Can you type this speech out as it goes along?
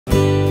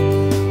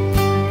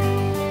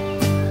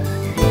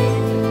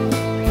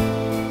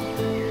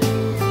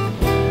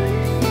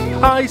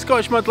Hi,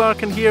 Scottish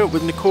Mudlarking here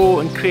with Nicole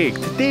and Craig.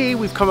 Today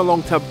we've come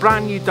along to a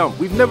brand new dump.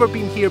 We've never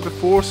been here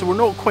before, so we're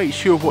not quite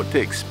sure what to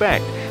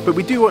expect, but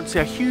we do want to say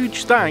a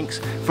huge thanks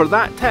for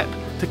that tip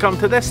to come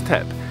to this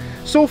tip.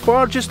 So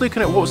far, just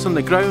looking at what's on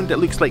the ground, it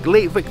looks like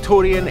late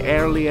Victorian,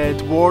 early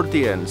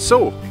Edwardian.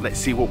 So let's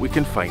see what we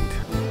can find.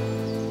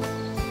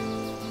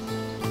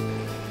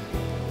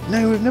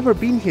 Now, we've never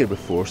been here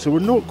before, so we're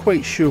not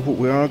quite sure what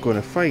we are going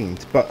to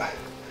find, but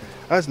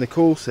as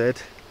Nicole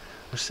said,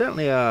 there's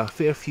certainly a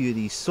fair few of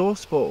these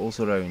sauce bottles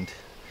around.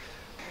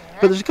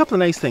 But there's a couple of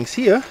nice things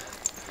here.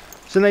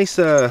 There's a nice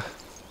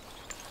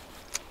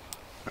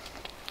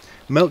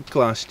milk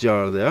glass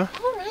jar there.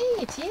 Oh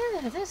right,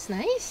 yeah, that's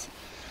nice.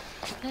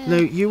 Now,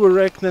 you were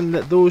reckoning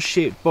that those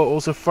shaped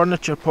bottles are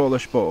furniture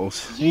polish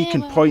bottles. Yeah, you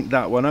can point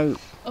that one out.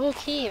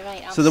 Okay,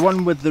 right. So the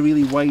one with the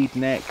really wide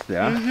neck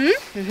there,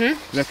 you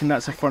reckon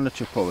that's a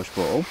furniture polish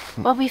bottle?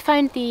 Well, we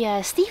found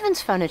the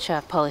Stevens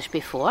furniture polish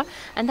before,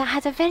 and that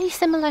had a very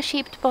similar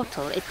shaped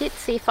bottle. It did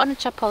say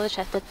furniture polish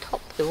at the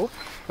top though.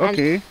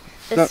 Okay.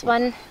 And this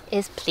one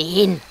is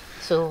plain,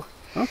 so...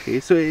 Okay,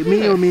 so it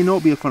may or may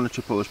not be a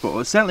furniture polish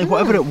bottle. Certainly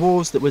whatever it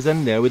was that was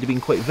in there would have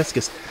been quite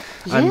viscous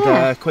and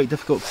quite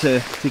difficult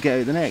to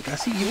get out the neck. I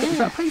see, is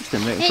that a pipe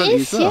stem right in front of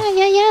you as well?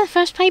 Yeah, the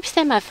first pipe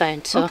stem I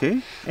found. So,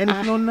 okay,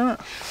 anything on that?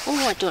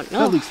 Oh, I don't know.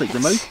 That looks like the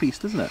mouthpiece,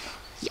 doesn't it?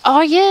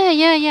 Oh yeah,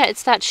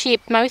 it's that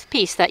shaped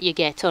mouthpiece that you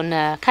get on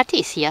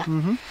cutties here.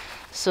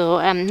 So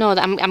no,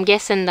 I'm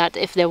guessing that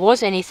if there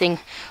was anything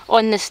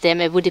on the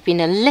stem, it would have been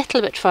a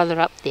little bit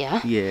further up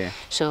there. Yeah.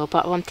 So,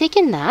 but I'm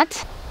taking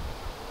that.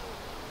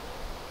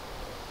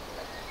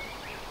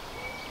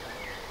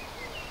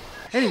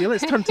 Anyway,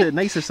 let's turn to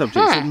nicer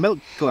subjects. A milk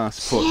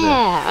glass pot there.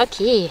 Yeah,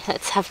 okay,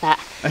 let's have that.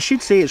 I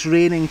should say it's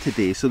raining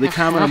today, so the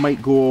camera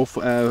might go off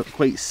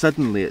quite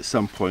suddenly at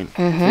some point.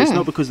 It's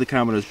not because the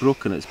camera is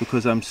broken, it's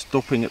because I'm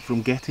stopping it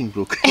from getting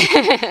broken.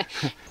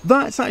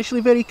 That's actually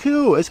very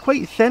cool. It's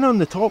quite thin on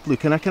the top,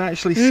 look, and I can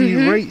actually see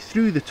right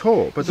through the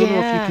top. I don't know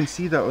if you can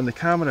see that on the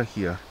camera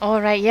here.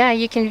 Alright, yeah,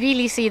 you can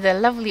really see the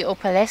lovely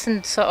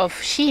opalescent sort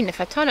of sheen. If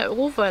I turn it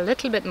over a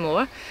little bit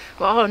more,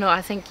 well, oh no,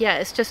 I think, yeah,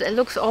 it's just, it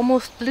looks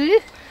almost blue.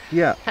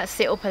 Yeah. That's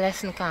the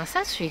opalescent glass.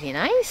 That's really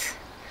nice.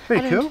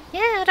 Very cool.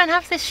 Yeah, I don't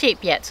have this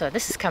shape yet, so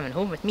this is coming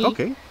home with me.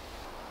 Okay.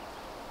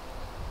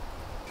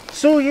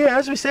 So yeah,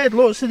 as we said,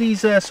 lots of these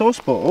sauce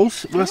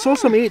bottles. Well, I saw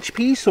some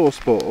HP sauce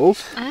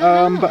bottles,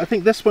 but I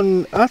think this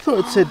one, I thought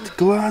it said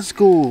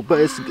Glasgow, but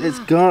it's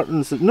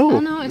Gartons. No,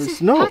 no, it's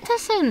not.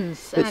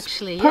 Patterson's,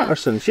 actually. It's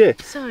Patterson's, yeah.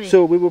 Sorry.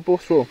 So we were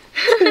both wrong.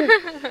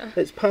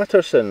 It's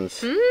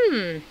Patterson's.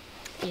 Do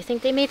you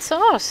think they made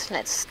sauce?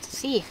 Let's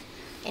see.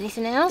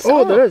 Anything else?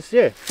 Oh, there is,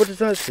 yeah. What does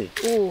that say?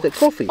 Oh. Is it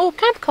coffee? Oh,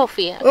 camp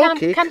coffee.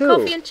 Okay, camp cool.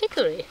 coffee and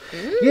chicory.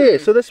 Yeah,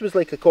 so this was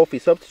like a coffee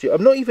substitute.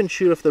 I'm not even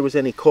sure if there was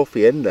any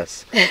coffee in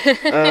this.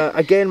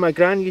 Again, my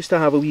gran used to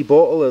have a wee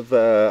bottle of,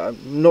 I'm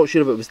not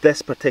sure if it was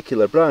this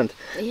particular brand,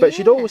 but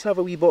she'd always have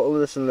a wee bottle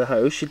of this in the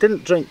house. She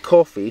didn't drink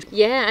coffee.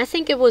 Yeah, I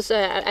think it was,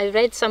 I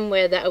read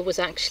somewhere that it was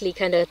actually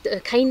kind of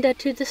kinder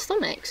to the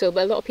stomach, so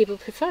a lot of people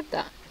preferred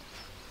that.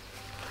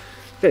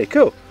 Very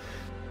cool.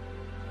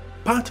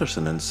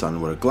 Patterson & Son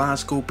were a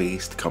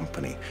Glasgow-based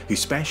company who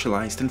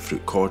specialised in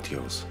fruit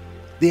cordials.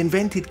 They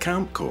invented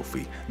camp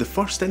coffee, the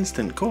first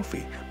instant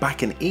coffee,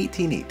 back in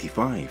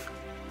 1885.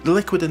 The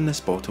liquid in this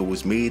bottle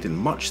was made in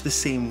much the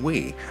same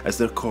way as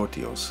their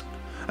cordials.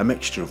 A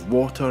mixture of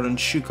water and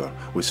sugar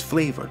was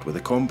flavoured with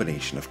a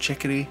combination of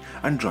chicory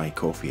and dry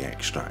coffee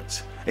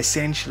extracts,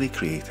 essentially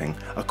creating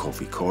a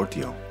coffee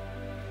cordial.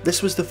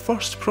 This was the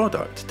first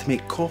product to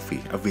make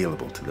coffee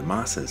available to the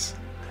masses.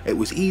 It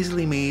was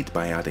easily made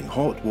by adding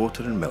hot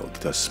water and milk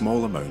to a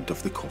small amount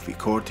of the coffee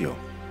cordial.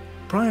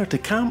 Prior to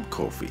camp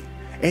coffee,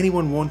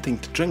 anyone wanting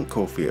to drink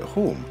coffee at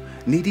home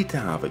needed to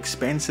have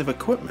expensive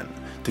equipment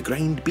to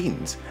grind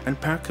beans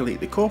and percolate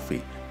the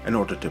coffee in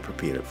order to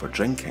prepare it for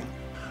drinking.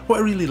 What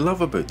I really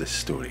love about this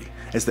story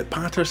is that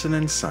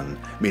Patterson & Son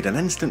made an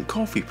instant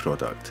coffee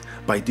product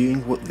by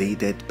doing what they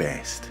did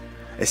best.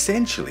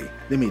 Essentially,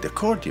 they made a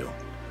cordial,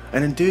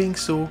 and in doing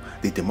so,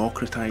 they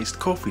democratised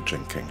coffee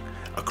drinking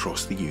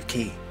across the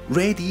UK.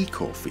 Red E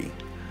coffee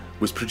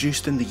was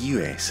produced in the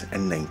US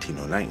in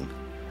 1909,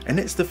 and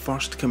it's the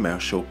first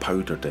commercial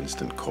powdered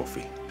instant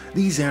coffee.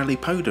 These early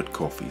powdered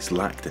coffees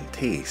lacked in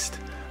taste,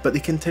 but they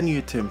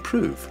continued to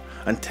improve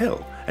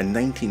until in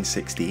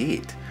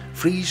 1968,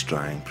 freeze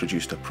drying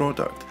produced a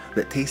product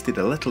that tasted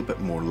a little bit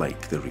more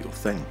like the real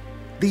thing.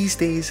 These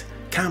days,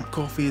 camp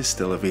coffee is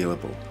still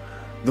available,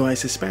 though I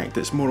suspect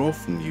it's more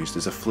often used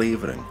as a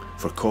flavouring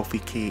for coffee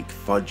cake,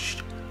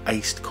 fudge,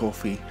 iced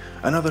coffee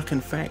and other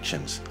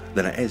confections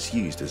than it is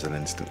used as an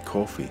instant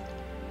coffee.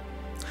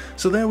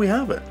 So there we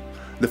have it.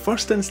 The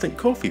first instant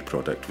coffee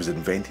product was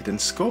invented in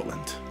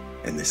Scotland,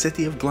 in the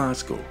city of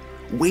Glasgow,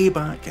 way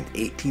back in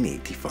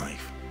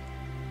 1885.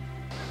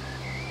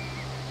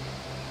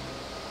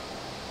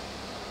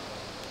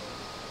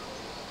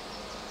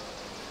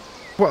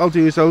 What I'll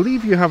do is I'll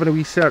leave you having a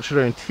wee search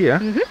around here.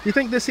 Do you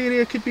think this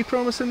area could be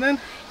promising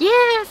then? Yeah,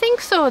 I think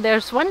so.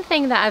 There's one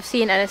thing that I've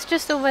seen, and it's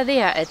just over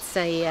there. It's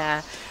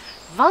a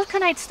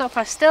vulcanite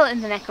stopper still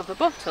in the neck of the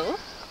bottle.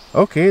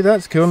 Okay,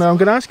 that's cool. Now I'm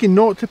going to ask you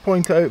not to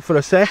point it out for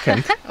a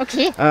second.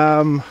 Okay.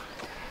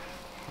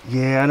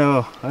 Yeah, I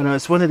know.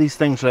 It's one of these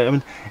things, right? I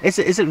mean, is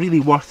it really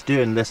worth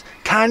doing this?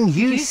 Can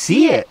you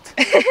see it?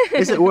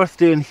 Is it worth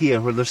doing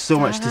here where there's so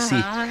much to see?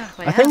 Well.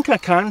 I think I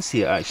can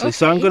see it actually, Okay.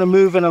 so I'm going to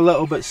move in a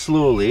little bit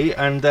slowly,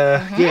 and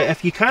yeah,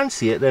 if you can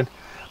see it, then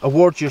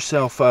award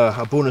yourself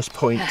a bonus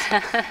point.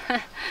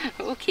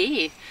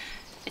 Okay.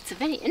 It's a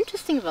very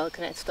interesting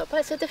vulcanite stopper.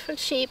 It's a different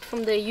shape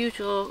from the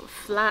usual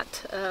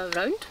flat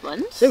round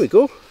ones. There we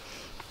go.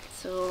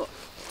 So,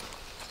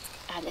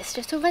 and it's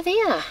just over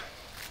there.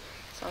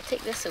 So I'll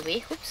take this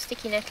away. Oops,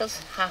 sticky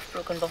nettles, half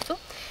broken bottle.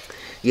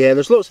 Yeah,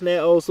 there's lots of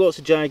nettles, lots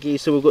of jaggy.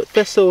 So we've got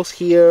thistles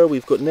here,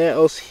 we've got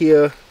nettles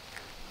here.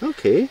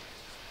 Okay.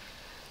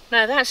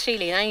 Now that's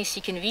really nice.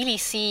 You can really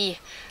see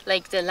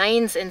like the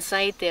lines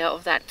inside there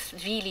of that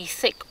really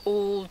thick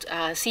old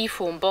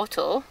seafoam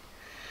bottle.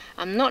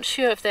 I'm not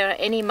sure if there are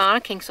any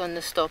markings on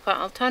the stopper.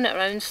 I'll turn it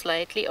around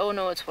slightly. Oh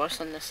no, it's worse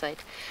on this side.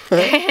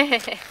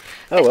 Oh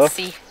well, Let's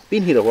see.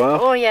 Been here a while.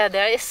 Oh yeah,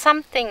 there is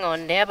something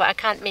on there, but I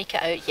can't make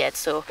it out yet,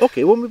 so...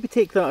 Okay, well maybe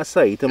take that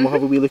aside and we'll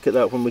have a wee look at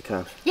that when we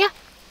can. Yeah.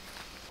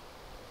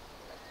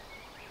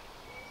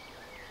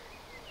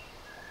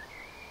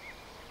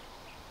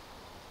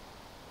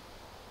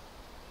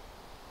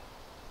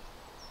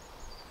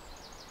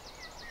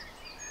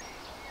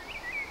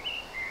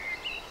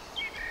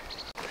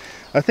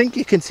 I think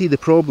you can see the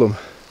problem.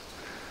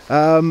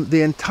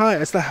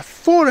 It's the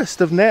forest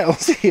of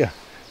nettles here.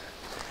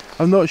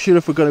 I'm not sure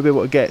if we're going to be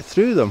able to get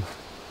through them.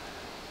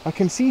 I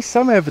can see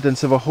some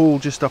evidence of a hole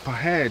just up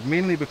ahead,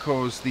 mainly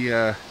because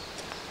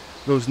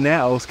those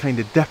nettles kind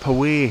of dip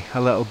away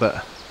a little bit.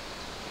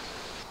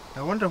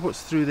 I wonder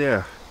what's through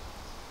there.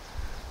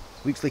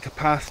 Looks like a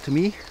path to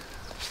me.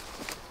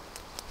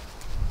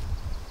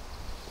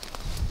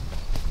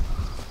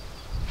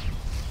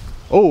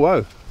 Oh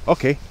wow,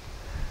 okay.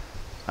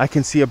 I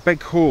can see a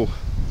big hole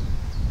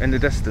in the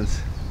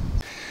distance.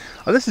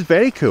 Oh, this is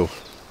very cool.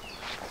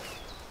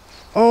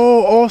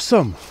 Oh,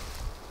 awesome.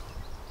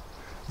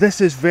 This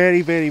is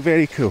very, very,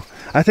 very cool.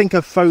 I think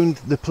I've found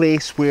the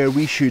place where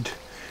we should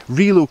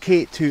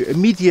relocate to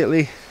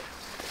immediately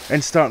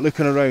and start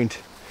looking around.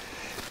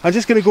 I'm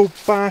just going to go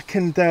back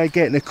and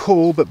get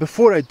Nicole, but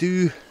before I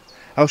do,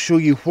 I'll show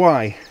you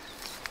why.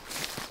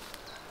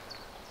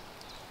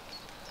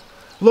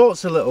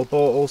 Lots of little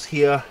bottles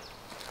here.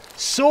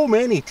 So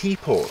many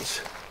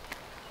teapots.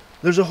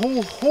 There's a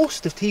whole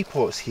host of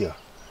teapots here.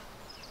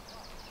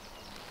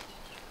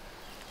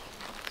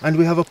 And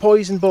we have a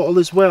poison bottle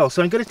as well.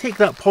 So I'm going to take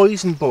that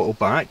poison bottle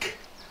back.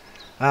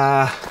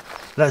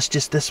 That's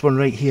just this one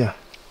right here.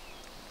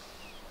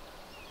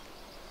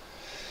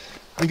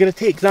 I'm going to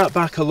take that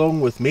back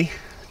along with me.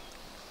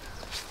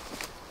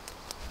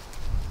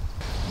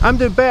 I'm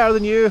doing better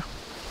than you.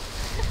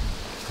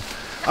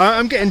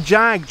 I'm getting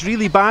jagged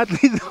really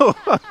badly though.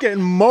 I'm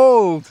getting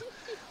mauled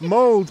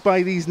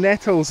by these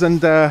nettles and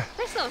the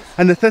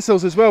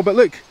thistles as well. But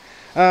look,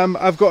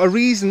 I've got a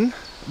reason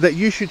that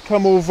you should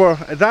come over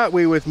that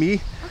way with me,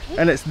 okay.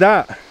 And it's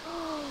that.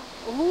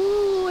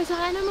 Oh, is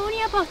that an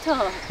ammonia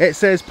bottle? It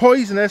says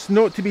poisonous,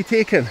 not to be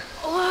taken.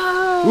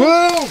 Whoa!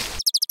 Whoa!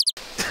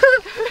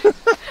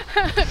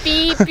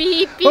 Beep,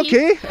 beep, beep.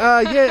 Okay,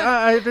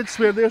 yeah, I did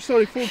swear there,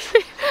 sorry folks.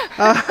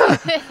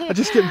 I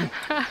just get...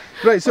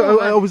 Right, so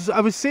I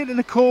was saying to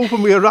Nicole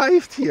when we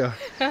arrived here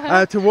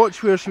to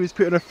watch where she was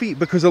putting her feet,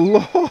 because a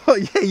lot...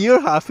 Yeah,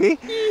 you're happy.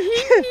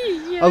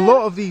 Yeah. A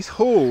lot of these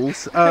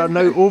holes are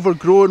now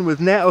overgrown with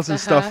nettles and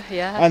stuff.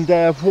 Yeah. And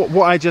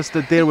what I just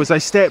did there was I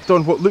stepped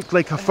on what looked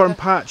like a firm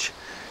patch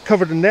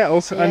covered in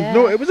nettles, and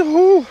no, it was a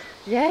hole.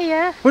 Yeah,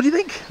 yeah. What do you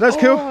think? That's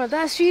cool. Oh,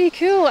 that's really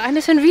cool, and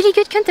it's in really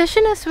good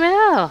condition as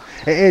well.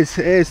 It is,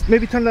 it is.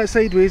 Maybe turn that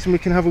sideways and we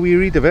can have a wee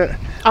read of it.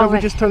 Oh, no, we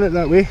just turn it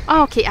that way.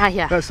 Oh, okay,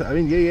 yeah. That's it, I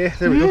mean, yeah,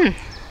 there we go.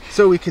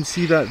 So we can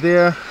see that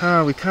there.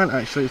 We can't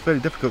actually, it's very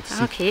difficult to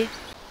see. Okay.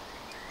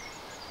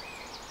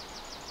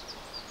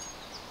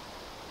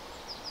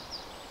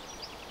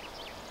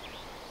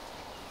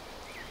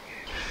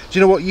 Do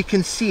you know what? You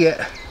can see it,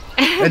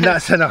 and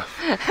that's enough.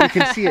 You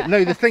can see it.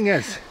 Now the thing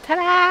is,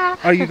 ta-da!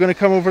 Are you going to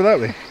come over that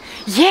way?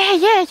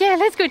 Yeah,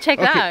 let's go check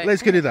that out.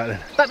 Let's go do that then.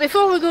 But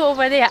before we go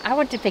over there, I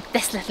want to pick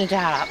this little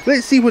jar up.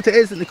 Let's see what it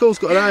is that Nicole's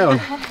got her eye on.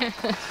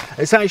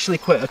 It's actually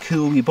quite a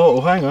cool wee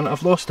bottle. Hang on,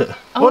 I've lost it.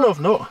 Oh no, I've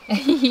not.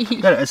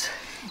 There it is.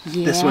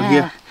 Yeah. This one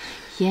here.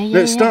 Yeah. Now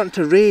it's starting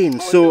to rain,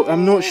 so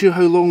I'm not sure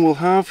how long we'll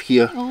have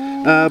here.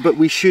 But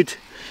we should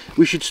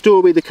stow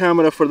away the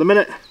camera for the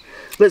minute.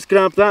 Let's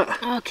grab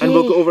that, and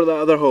we'll go over that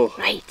other hole.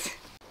 Right.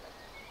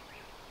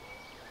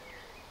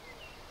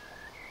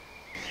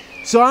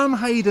 So I'm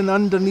hiding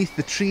underneath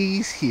the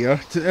trees here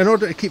in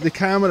order to keep the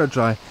camera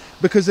dry,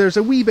 because there's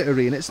a wee bit of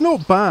rain. It's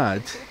not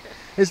bad.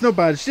 It's not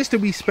bad. It's just a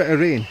wee spit of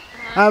rain.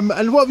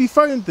 And what have you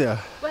found there?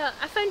 Well,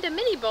 I found a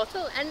mini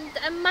bottle and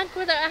a mug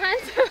without a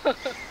handle.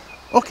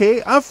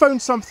 Okay, I've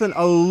found something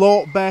a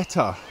lot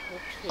better.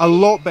 A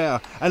lot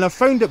better. And I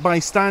found it by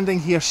standing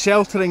here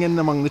sheltering in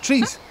among the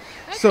trees.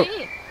 Okay. So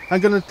I'm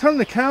going to turn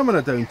the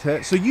camera down to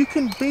it so you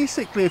can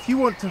basically, if you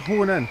want to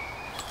hone in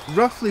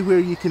roughly where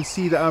you can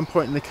see that I'm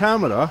pointing the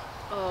camera.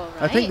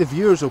 I think the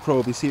viewers will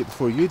probably see it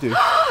before you do.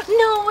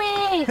 No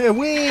way!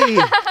 Away!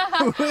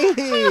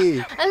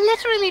 Away! I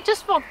literally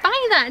just walked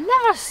by that,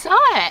 never saw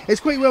it. It's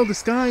quite well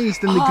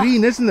disguised in the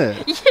green, isn't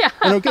it? Yeah.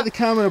 And I'll get the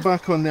camera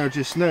back on there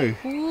just now.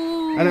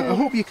 Ooh. And I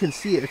hope you can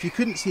see it. If you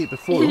couldn't see it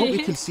before, I hope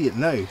you can see it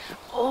now.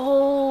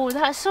 Oh,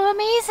 that's so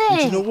amazing.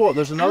 And do you know what?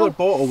 There's another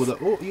bottle with it.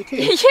 Oh, you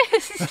okay?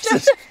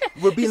 Yes.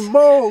 We're being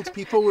mauled,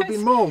 people. We're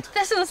being mauled.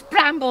 Thistles,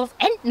 brambles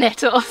and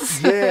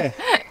nettles. Yeah,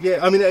 yeah.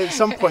 I mean, at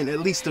some point, at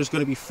least there's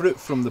going to be fruit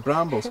from the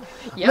brambles.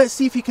 Yep. Let's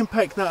see if you can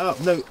pick that up.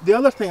 Now, the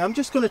other thing, I'm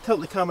just going to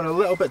tilt the camera a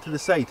little bit to the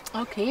side.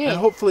 Okay. And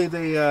hopefully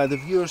the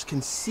viewers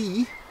can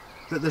see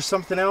that there's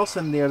something else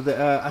in there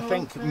that I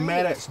think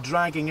merits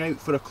dragging out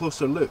for a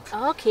closer look.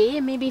 Okay,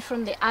 maybe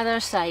from the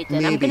other side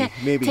then. Maybe, I'm going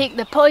maybe. to take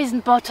the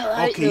poison bottle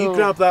out. Okay, you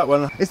grab that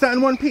one. Is that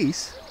in one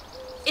piece?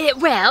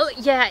 Well,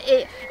 yeah,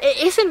 it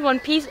is in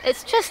one piece.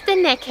 It's just the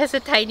neck has a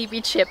tiny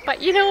bit chip,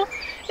 but you know,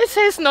 it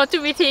says not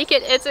to be taken.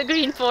 It's a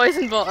green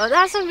poison bottle.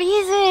 That's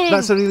amazing.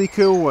 That's a really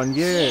cool one,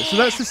 yeah. So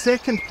that's the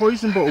second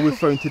poison bottle we've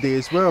found today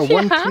as well.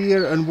 One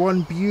clear and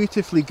one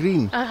beautifully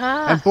green.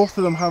 And both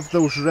of them have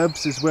those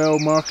ribs as well,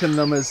 marking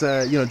them as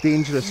you know,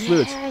 dangerous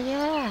fluids.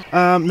 Yeah.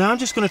 Now I'm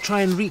just going to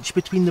try and reach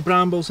between the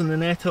brambles and the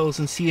nettles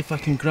and see if I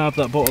can grab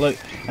that bottle out.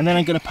 And then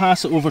I'm going to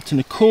pass it over to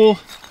Nicole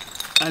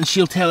and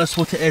she'll tell us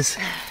what it is.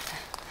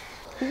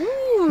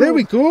 Ooh. There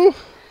we go.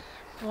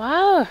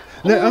 Wow.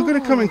 Now I'm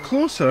going to come in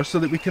closer so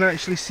that we can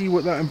actually see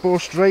what that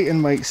embossed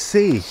writing might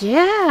say.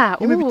 Yeah.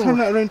 You maybe turn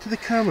that around to the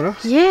camera.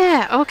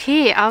 Yeah,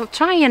 okay. I'll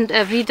try and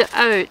read it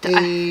out.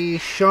 A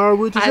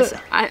Sharwood, is it?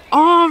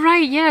 Oh,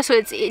 right, yeah. So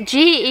it's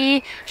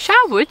J.A.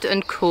 Sharwood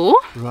and Co.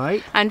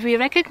 Right. And we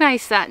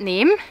recognise that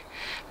name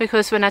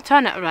because when I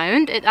turn it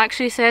around, it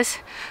actually says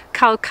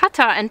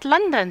Calcutta and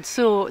London.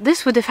 So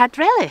this would have had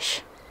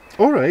relish.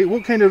 Alright,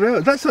 what kind of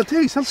relish? I'll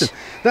tell you something.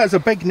 That's a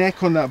big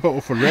neck on that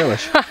bottle for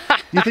relish.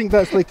 You think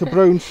that's like a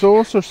brown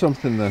sauce or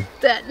something then?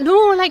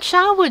 No, like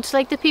Sharwoods,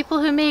 like the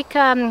people who make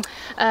curry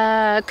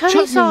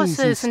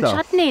sauces and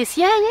chutneys.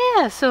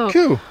 Yeah, so...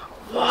 Cool.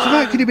 Wow. So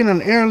that could have been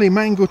an early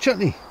mango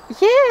chutney.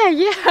 Yeah.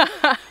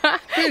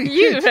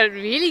 You good. had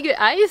really good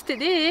eyes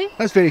today.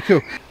 That's very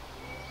cool.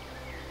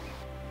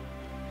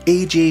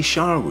 A.J.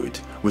 Sharwood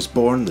was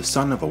born the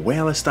son of a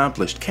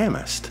well-established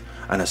chemist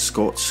and a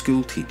Scots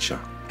school teacher.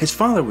 His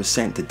father was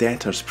sent to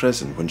debtor's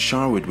prison when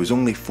Sharwood was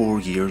only 4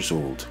 years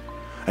old,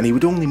 and he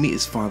would only meet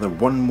his father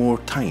one more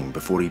time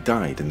before he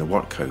died in the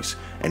workhouse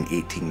in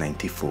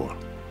 1894.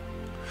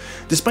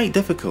 Despite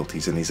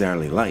difficulties in his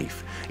early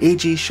life,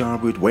 A.J.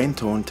 Sharwood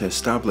went on to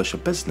establish a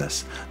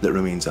business that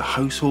remains a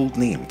household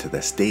name to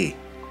this day.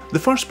 The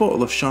first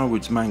bottle of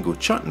Sharwood's mango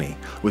chutney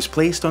was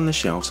placed on the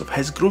shelves of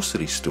his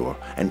grocery store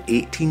in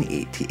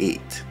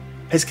 1888.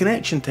 His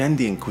connection to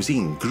Indian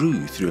cuisine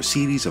grew through a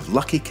series of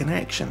lucky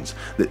connections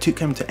that took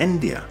him to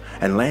India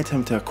and led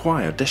him to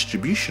acquire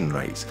distribution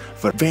rights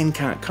for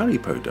Venkat curry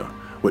powder,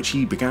 which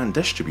he began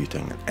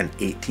distributing in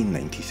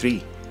 1893.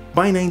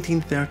 By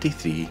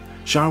 1933,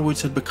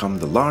 Sharwoods had become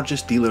the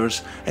largest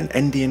dealers in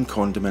Indian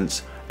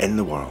condiments in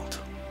the world.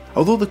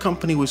 Although the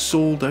company was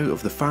sold out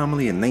of the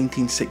family in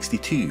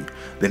 1962,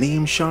 the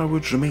name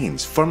Sharwoods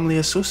remains firmly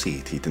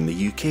associated in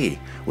the UK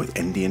with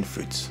Indian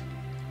foods.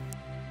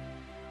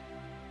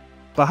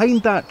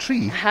 Behind that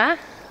tree,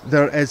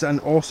 there is an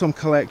awesome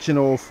collection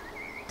of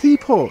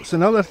teapots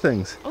and other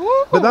things.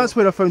 Ooh. But that's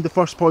where I found the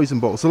first poison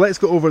bottle, so let's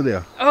go over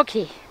there.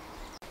 Okay.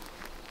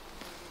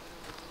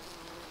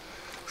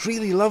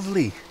 Really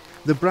lovely.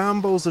 The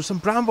brambles, there's some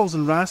brambles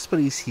and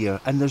raspberries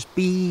here, and there's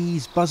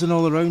bees buzzing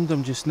all around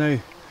them just now.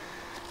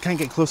 Can't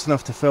get close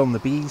enough to film the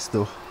bees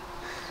though.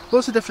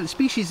 Lots of different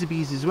species of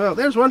bees as well.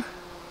 There's one.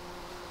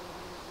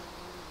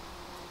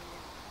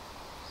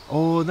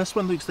 Oh, this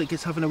one looks like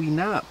it's having a wee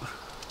nap.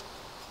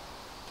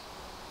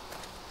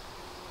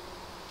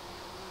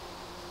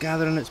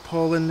 Gathering its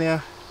pollen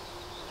there.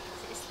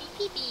 Is it a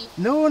sleepy bee?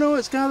 No,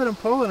 it's gathering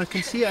pollen. I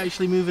can see it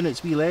actually moving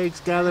its wee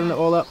legs, gathering it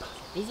all up.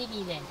 Busy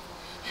bee then.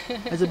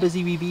 It's a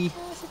busy wee bee.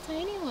 Oh, it's a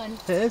tiny one.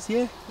 It is,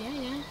 yeah.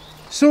 Yeah.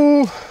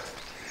 So,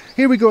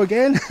 here we go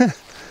again.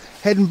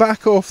 Heading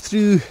back off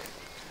through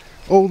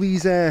all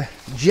these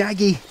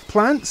jaggy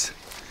plants.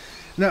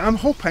 Now, I'm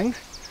hoping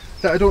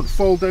that I don't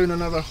fall down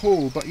another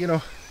hole, but you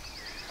know,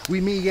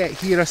 we may yet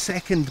hear a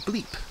second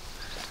bleep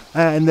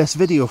in this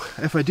video.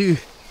 If I do,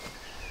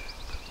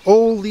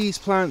 all these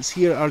plants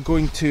here are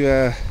going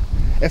to,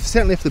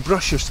 certainly if they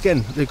brush your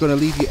skin, they're going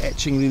to leave you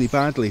itching really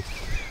badly.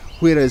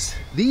 Whereas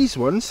these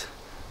ones,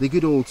 the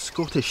good old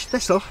Scottish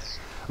thistle,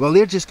 well,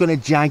 they're just going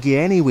to jag you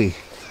anyway.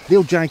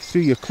 They'll jag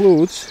through your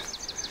clothes.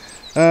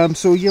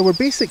 So yeah, we're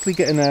basically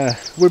getting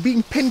we're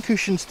being pin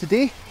cushions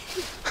today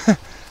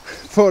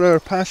for our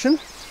passion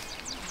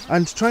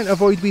and trying to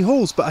avoid wee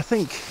holes, but I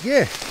think,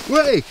 yeah,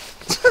 wait.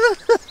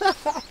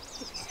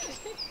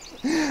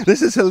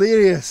 This is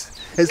hilarious.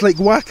 It's like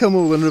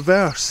whack-a-mole in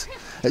reverse.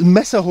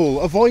 Miss a hole,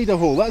 avoid a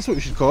hole, that's what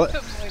we should call it.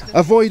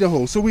 Avoid a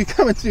hole. So we're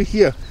coming through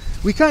here.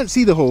 We can't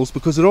see the holes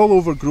because they're all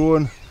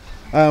overgrown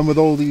with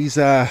all these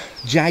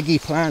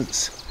jaggy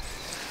plants.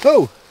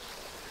 Oh,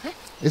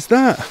 is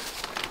that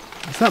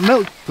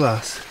milk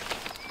glass?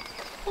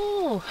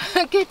 Oh,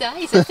 good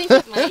eyes. I think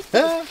it might be.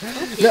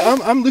 Okay. Yeah,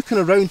 I'm looking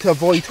around to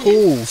avoid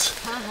holes.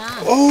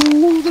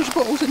 Oh, there's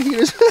bottles in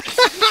here.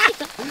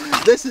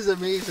 This is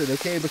amazing,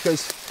 okay,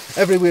 because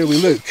everywhere we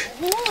look,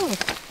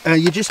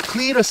 you just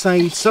clear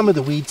aside some of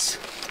the weeds,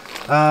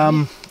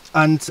 and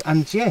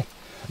yeah,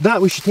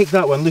 that we should take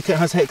that one. Look, it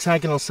has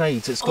hexagonal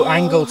sides. It's got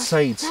angled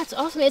sides. That's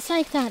awesome. It's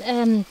like that.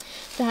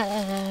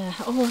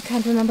 Oh, I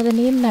can't remember the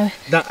name now.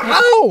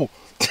 Ow!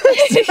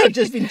 I've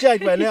just been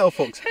jagged by a nettle,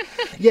 folks.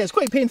 Yeah, it's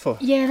quite painful.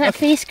 Yeah, that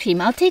face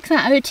cream. I'll take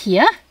that out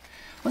here.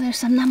 Oh, there's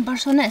some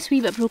numbers on it. It's a wee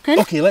bit broken.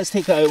 Okay, let's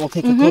take that out. We'll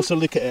take a closer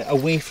look at it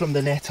away from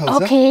the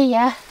nettles. Okay,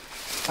 yeah.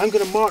 I'm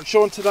going to march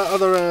on to that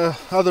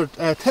other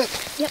tip.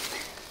 Yep.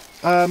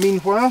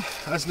 Meanwhile,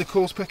 as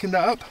Nicole's picking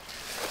that up.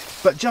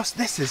 But just,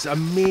 this is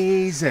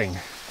amazing.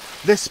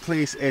 This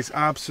place is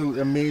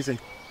absolutely amazing.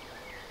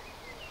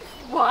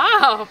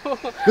 Wow.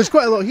 There's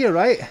quite a lot here,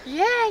 right?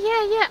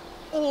 Yeah.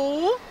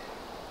 Oh,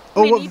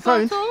 what mini we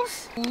found?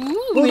 bottles. Ooh,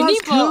 Oh, mini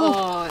that's cool.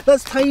 bottles.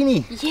 That's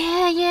tiny.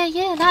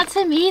 Yeah. That's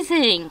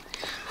amazing.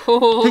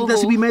 I think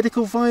that's a wee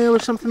medical vial or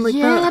something like that.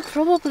 Yeah,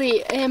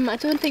 probably. I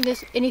don't think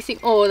there's anything.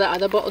 Oh, that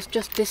other bottle's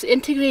just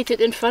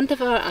disintegrated in front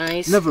of our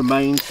eyes. Never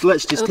mind.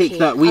 Let's just take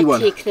that wee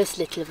one. I'll take this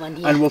little one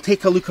here. And we'll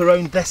take a look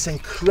around this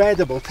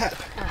incredible tip.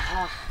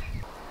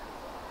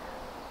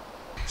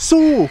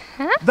 So,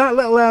 that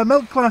little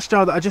milk glass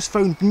jar that I just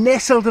found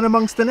nestled in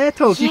amongst the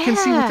nettles, you can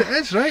see what it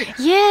is, right?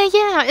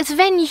 Yeah, it's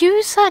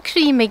Venusa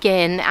cream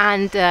again,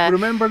 and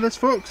remember this,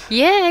 folks?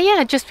 Yeah,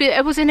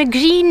 it was in a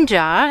green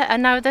jar,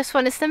 and now this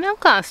one is the milk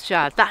glass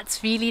jar.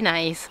 That's really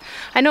nice.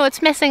 I know it's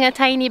missing a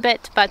tiny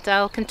bit, but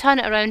I can turn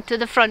it around to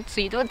the front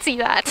so you don't see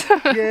that.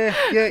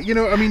 yeah, you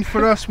know, I mean,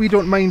 for us, we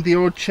don't mind the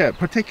odd chip,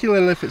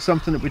 particularly if it's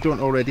something that we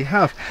don't already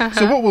have.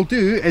 So what we'll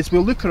do is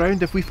we'll look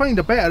around. If we find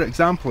a better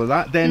example of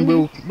that, then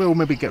we'll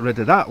maybe get rid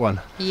of that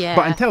one. Yeah.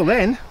 But until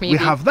then, we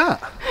have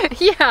that.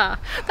 Yeah,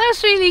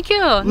 that's really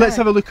cool. Let's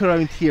have a look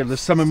around here.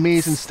 There's some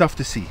amazing stuff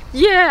to see.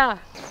 Yeah.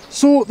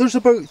 So there's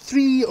about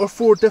 3 or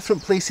 4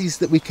 different places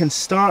that we can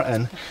start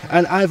in,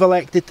 and I've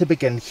elected to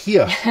begin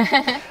here.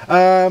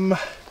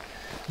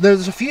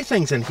 There's a few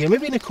things in here.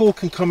 Maybe Nicole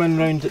can come in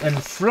round in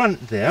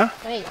front there,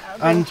 right,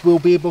 and we'll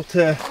be able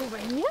to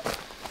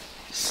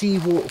see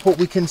what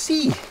we can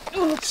see.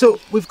 So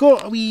we've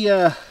got a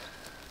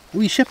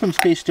wee shipping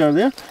space jar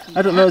there.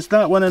 I don't know, is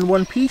that one in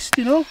one piece,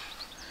 do you know?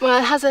 Well,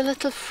 it has a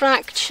little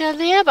fracture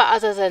there, but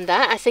other than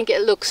that, I think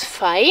it looks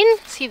fine.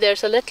 See,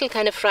 there's a little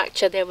kind of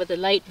fracture there where the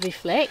light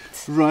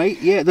reflects.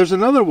 Right, yeah, there's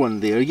another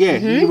one there, yeah.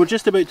 You were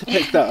just about to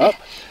pick that up.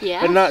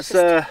 Yeah. And that's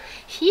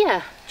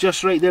here.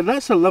 Just right there.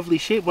 That's a lovely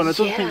shape one. I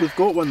don't think we've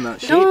got one that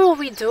shape. No,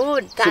 we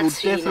don't.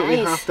 That's so we'll definitely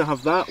really nice. have to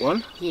have that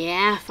one.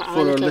 Yeah, for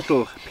our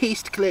little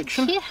paste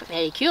collection. Yeah,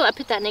 very cool. I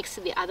put that next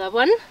to the other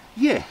one.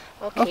 Yeah.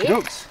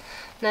 Okay.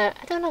 Now,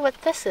 I don't know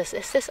what this is.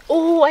 Is this...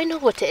 Oh, I know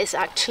what it is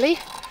actually.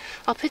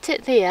 I'll put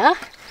it there.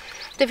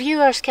 The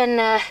viewers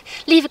can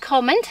leave a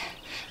comment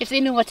if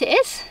they know what it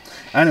is.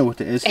 I know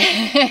what it is.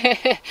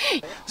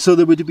 So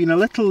there would have been a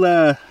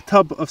little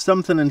tub of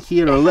something in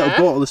here, or a little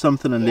bottle of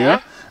something in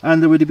there,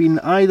 and there would have been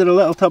either a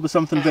little tub of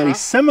something very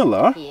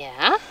similar,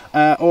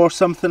 or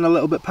something a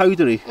little bit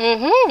powdery.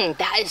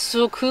 That is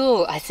so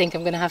cool. I think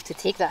I'm going to have to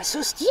take that. It's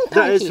so steampunky.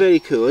 That is very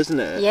cool, isn't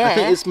it? Yeah. I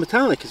think it's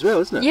metallic as well,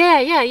 isn't it? Yeah.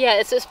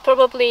 It's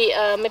probably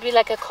maybe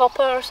like a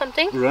copper or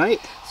something.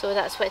 Right. So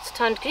that's why it's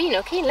turned green.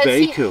 Okay, let's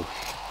see. Very cool.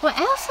 What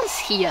else is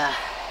here?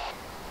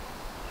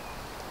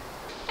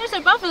 There's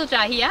a bubble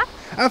jar here.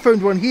 I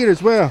found one here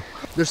as well.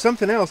 There's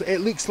something else. It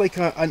looks like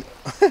an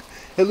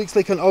it looks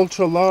like an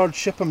ultra large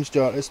Shipham's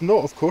jar. It's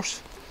not, of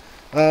course,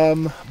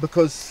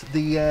 because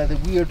the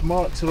weird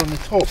marks are on the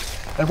top.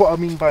 And what I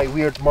mean by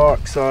weird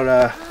marks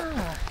are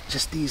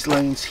just these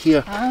lines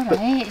here. But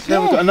then we've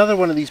got another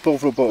one of these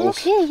Bovril bottles.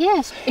 Okay,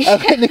 yes.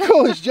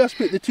 Nicole has just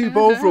put the 2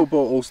 Bovril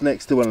bottles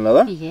next to one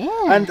another. Yeah.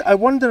 And I'm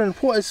wondering,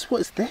 what is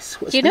this?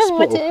 What is Do you this know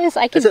bottle? what it is?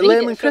 I can Is it read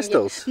lemon it from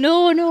crystals? You.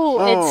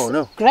 No,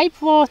 it's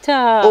grape water.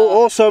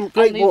 Oh, awesome,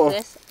 grape water.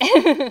 This.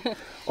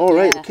 All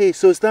right, okay,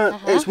 so is that,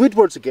 it's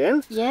Woodwards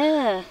again?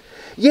 Yeah.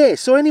 Yeah,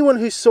 so anyone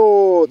who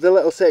saw the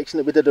little section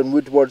that we did on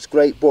Woodwards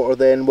grape water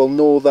then will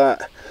know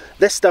that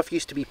this stuff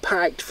used to be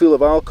packed full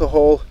of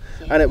alcohol,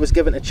 and it was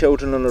given to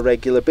children on a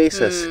regular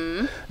basis.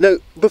 Now,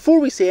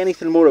 before we say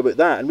anything more about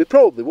that, and we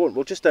probably won't,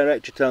 we'll just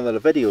direct you to another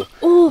video.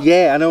 Oh.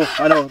 Yeah,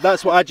 I know,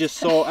 that's what I just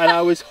saw, and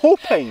I was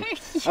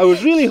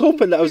really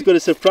hoping that I was going to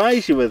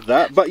surprise you with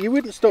that, but you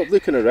wouldn't stop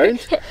looking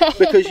around,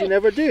 because you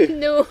never do.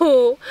 No.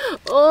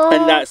 Oh.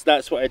 And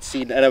that's what I'd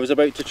seen, and I was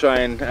about to try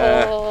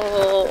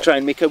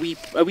and make a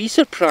wee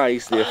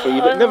surprise there for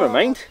you, but never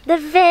mind. The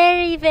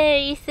very,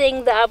 very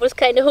thing that I was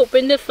kind of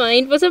hoping to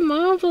find was a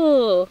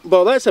marble.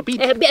 Well, that's a bead.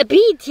 A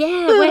bead, yeah.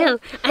 Well,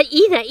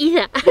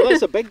 either. Well,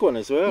 that's a big one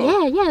as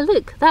well. Yeah,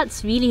 look,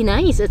 that's really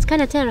nice. It's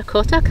kind of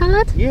terracotta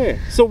coloured. Yeah,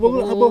 so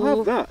we'll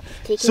have that.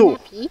 Taking So, a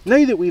peek.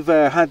 now that we've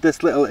had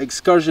this little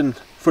excursion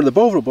for the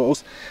Bovril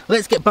bottles,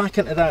 let's get back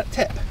into that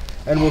tip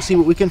and we'll see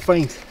what we can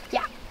find.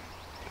 Yeah.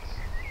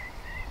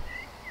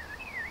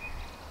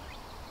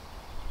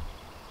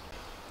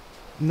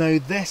 Now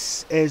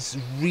this is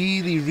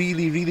really,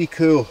 really, really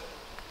cool.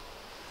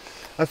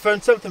 I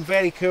found something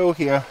very cool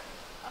here.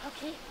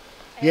 Okay.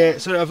 Yeah,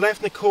 so I've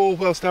left Nicole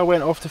whilst I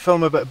went off to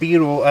film a bit of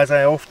B-roll, as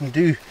I often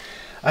do.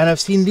 And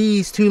I've seen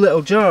these two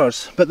little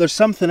jars, but there's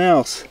something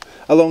else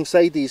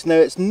alongside these. Now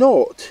it's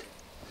not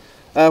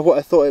what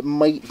I thought it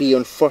might be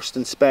on first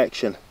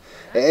inspection.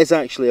 It is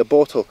actually a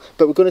bottle,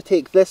 but we're going to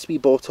take this wee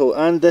bottle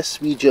and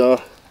this wee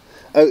jar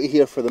out of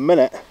here for the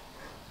minute.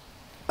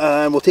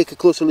 And we'll take a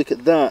closer look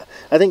at that.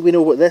 I think we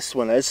know what this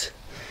one is,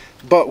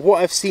 but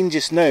what I've seen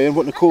just now and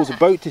what Nicole's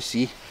about to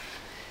see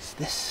is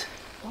this.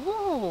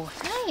 Oh,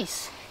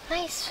 nice.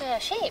 Nice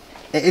shape.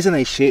 It is a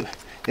nice shape.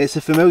 It's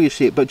a familiar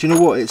shape, but do you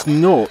know what? It's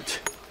not.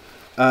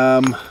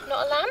 Not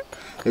a lamp?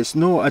 It's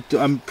not.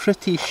 I'm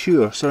pretty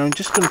sure. So I'm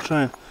just going to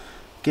try and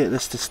get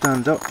this to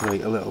stand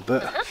upright a little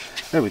bit.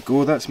 There we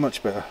go. That's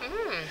much better.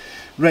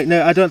 Right,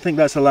 now I don't think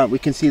that's a lamp. We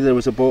can see there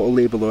was a bottle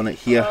label on it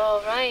here.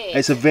 Oh, right.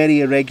 It's a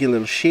very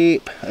irregular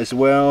shape as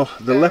well.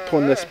 The lip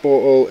on this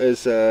bottle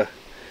is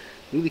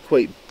really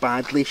quite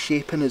badly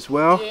shapen as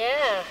well.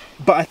 Yeah.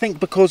 But I think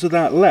because of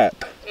that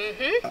lip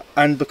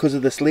and because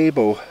of this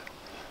label,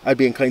 I'd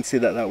be inclined to say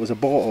that that was a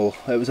bottle.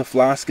 It was a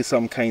flask of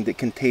some kind that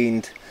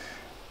contained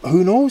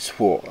who knows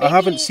what. Maybe. I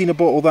haven't seen a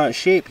bottle that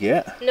shape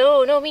yet.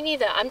 No, me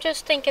neither. I'm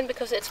just thinking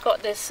because it's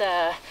got this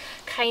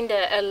kind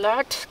of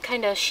alert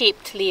kind of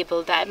shaped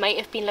label that it might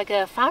have been like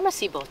a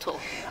pharmacy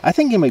bottle. I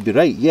think you might be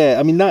right, yeah.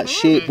 I mean that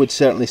shape would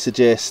certainly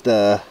suggest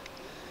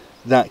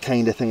that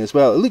kind of thing as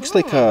well. It looks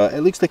like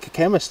a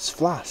chemist's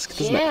flask,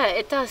 doesn't it? Yeah,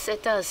 it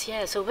does,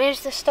 yeah. So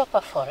where's the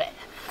stopper for it?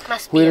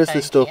 Must be Where is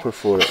the stopper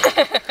for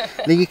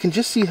it? Now you can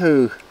just see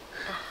how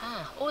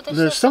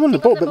there's some on the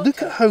bottom, but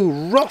look at how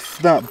rough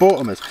that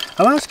bottom is.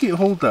 I'll ask you to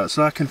hold that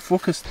so I can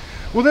focus.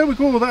 Well, there we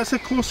go. Well, that's a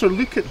closer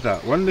look at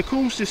that one.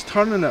 Nicole's just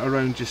turning it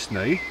around just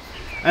now,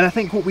 and I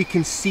think what we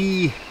can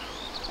see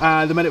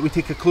the minute we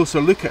take a closer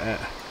look at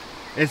it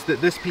is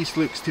that this piece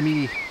looks to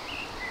me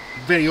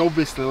very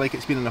obviously like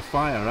it's been in a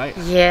fire, right?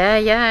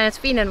 Yeah, it's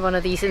been in one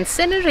of these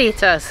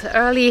incinerators,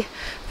 early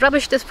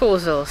rubbish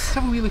disposals. Let's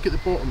have a wee look at the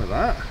bottom of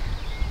that.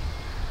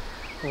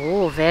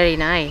 Oh, very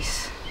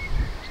nice.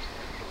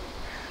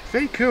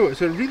 Very cool.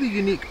 It's a really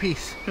unique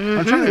piece.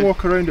 I'm trying to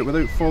walk around it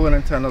without falling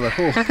into another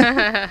hole.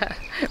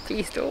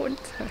 Please don't.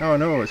 Oh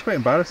no, it's quite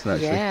embarrassing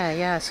actually.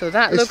 Yeah, so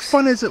that looks... As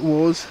fun as it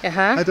was,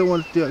 I don't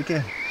want to do it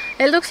again.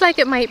 It looks like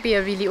it might be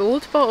a really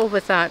old bottle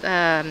with that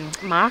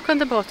mark on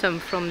the bottom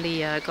from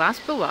the glass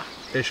blower.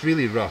 It's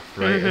really rough,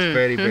 right? It's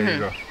very, very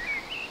rough.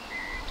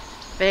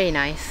 Very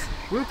nice.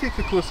 We'll take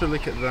a closer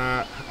look at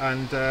that,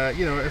 and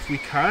you know, if we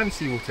can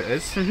see what it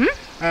is,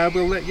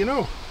 we'll let you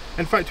know.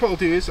 In fact, what I'll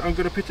do is I'm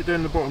going to put it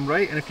down the bottom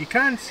right, and if you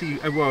can see,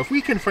 well, if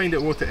we can find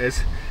out what it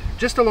is,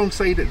 just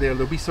alongside it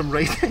there'll be some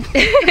writing.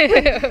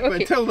 But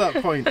until that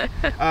point,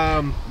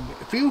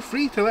 feel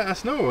free to let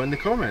us know in the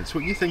comments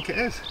what you think it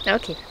is.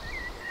 Okay.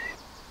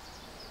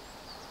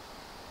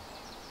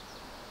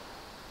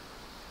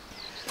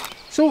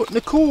 So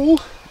Nicole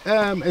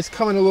is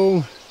coming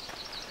along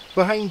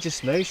behind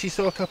just now. She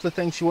saw a couple of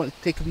things she wanted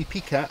to take a wee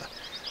peek at,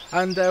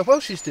 and while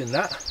she's doing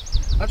that,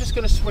 I'm just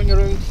going to swing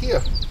around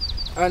here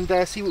and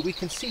see what we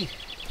can see.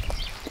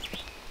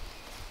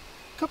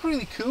 A couple of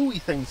really cool wee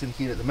things in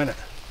here at the minute.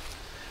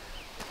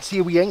 See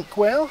a wee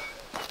inkwell.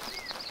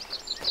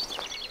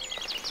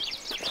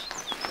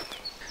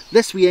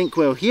 This wee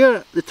inkwell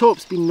here, the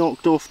top's been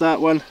knocked off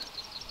that one,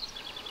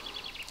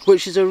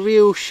 which is a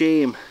real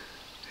shame.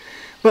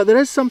 But there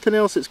is something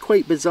else that's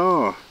quite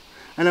bizarre,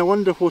 and I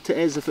wonder what it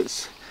is. If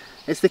it's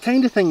the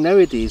kind of thing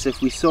nowadays,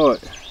 if we saw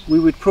it, we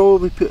would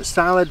probably put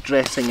salad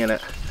dressing in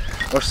it,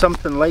 or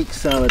something like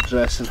salad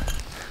dressing.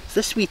 It's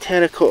this wee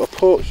terracotta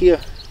pot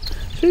here.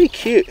 It's really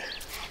cute.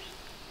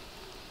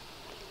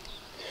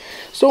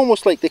 It's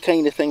almost like the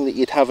kind of thing that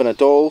you'd have in a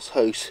doll's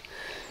house,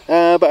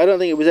 but I don't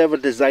think it was ever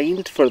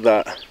designed for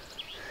that.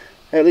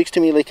 It looks to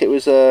me like it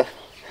was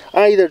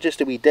either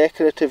just a wee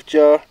decorative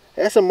jar.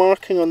 It has a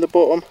marking on the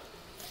bottom,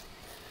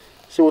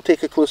 so we'll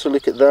take a closer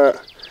look at that.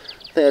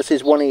 I think that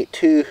says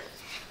 182.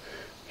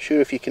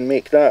 Sure if you can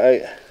make that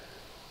out.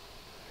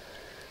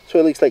 That's what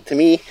it looks like to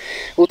me.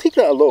 We'll take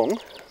that along.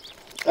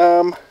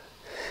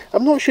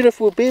 I'm not sure if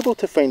we'll be able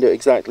to find out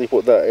exactly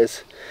what that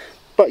is,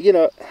 but you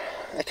know,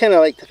 I kind of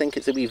like to think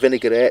it's a wee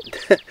vinaigrette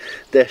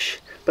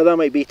dish, but that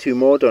might be too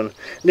modern.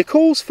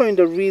 Nicole's found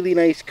a really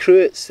nice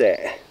cruet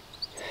set,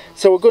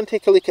 so we're going to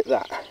take a look at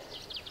that.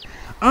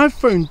 I've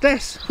found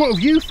this. What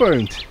have you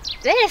found?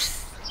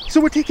 This.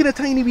 So we're taking a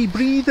tiny wee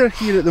breather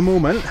here at the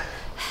moment.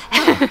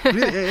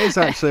 Really, it is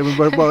actually.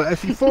 Well,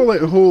 if you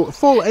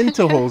fall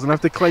into holes and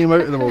have to climb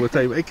out of them all the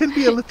time, it can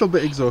be a little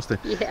bit exhausting.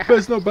 Yeah. But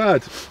it's not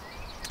bad.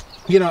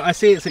 You know, I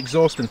say it's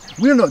exhausting.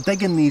 We're not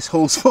digging these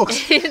holes,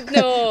 folks.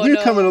 No,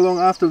 We're coming along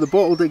after the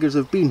bottle diggers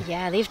have been.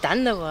 Yeah, they've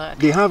done the work.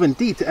 They have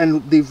indeed,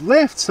 and they've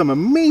left some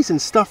amazing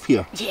stuff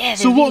here. Yeah,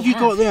 so what have you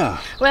got there?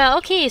 Well,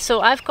 okay, so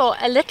I've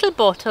got a little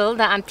bottle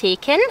that I'm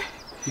taking.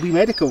 wee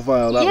medical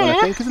vial, that one, I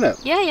think, isn't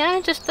it? Yeah,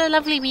 yeah, just a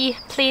lovely wee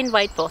plain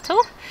white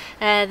bottle.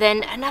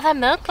 Then another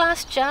milk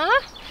glass jar.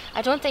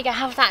 I don't think I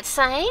have that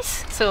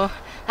size, so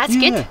that's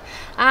good.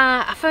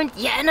 I found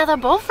yet another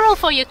Bovril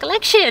for your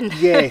collection.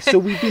 Yeah, so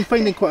we've been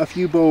finding quite a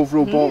few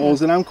Bovril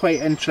bottles, and I'm quite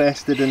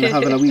interested in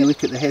having a wee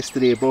look at the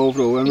history of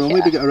Bovril, and we'll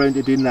maybe get around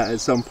to doing that at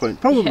some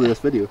point, probably this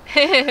video.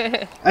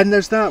 And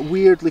there's that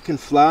weird looking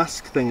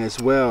flask thing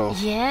as well.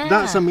 Yeah.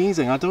 That's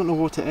amazing. I don't know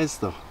what it is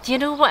though. Do you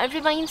know what it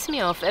reminds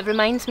me of? It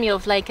reminds me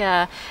of like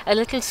a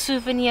little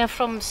souvenir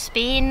from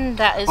Spain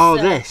that is... Oh,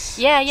 this?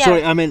 Yeah, yeah.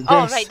 Sorry, I meant this.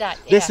 Oh, right, that.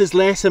 This is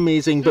less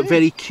amazing, but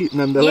very cute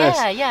nonetheless.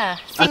 Yeah, yeah.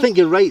 I think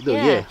you're right though,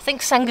 yeah.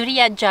 Think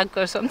sangria jug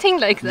or something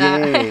like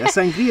that. Yeah, a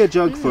sangria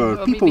jug for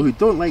people who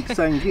don't like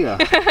sangria.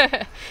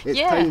 It's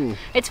tiny.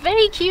 It's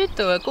very cute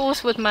though. It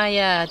goes with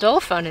my doll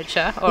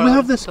furniture. Or we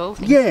have this. Doll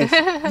thing. Yes.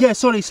 Yeah.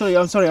 Sorry.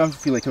 I'm sorry. I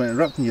feel like I'm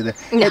interrupting you there.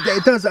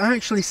 It does. I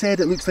actually said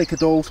it looks like a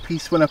doll's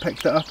piece when I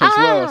picked it up as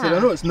well. I said I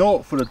know it's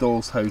not for a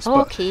doll's house,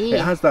 but it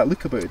has that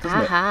look about it,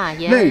 doesn't it?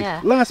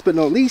 Now, last but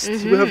not least,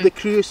 we have the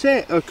cruet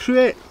set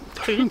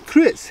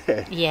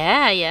set.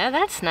 Yeah,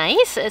 that's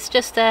nice. It's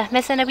just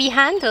missing a wee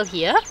handle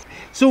here.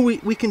 So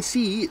we can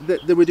see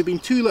that there would have been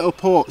two little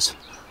pots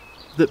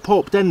that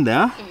popped in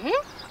there,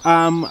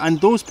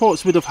 and those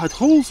pots would have had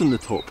holes in the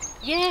top.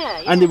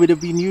 Yeah. And they would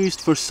have been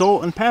used for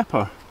salt and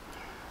pepper.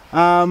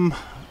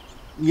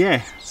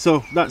 Yeah,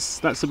 so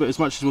that's about as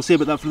much as we'll say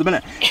about that for the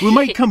minute. We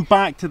might come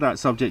back to that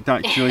subject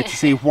actually to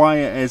say why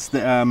it is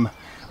that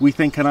we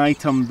think an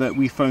item that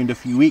we found a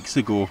few weeks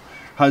ago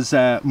has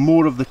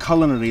more of the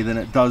culinary than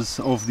it does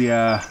of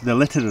the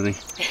literary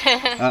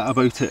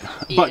about it.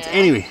 But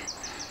anyway,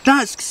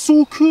 that's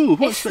so cool.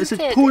 What's this? Is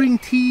it pouring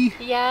tea?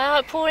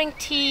 Yeah, pouring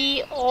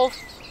tea off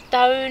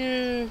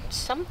down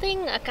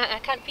something. I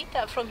can't read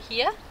that from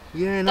here.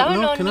 Yeah, down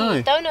nor on can me,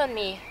 I. down on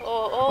me,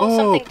 or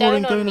something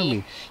pouring down on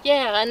me.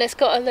 Yeah, and it's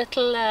got a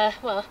little,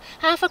 well,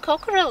 half a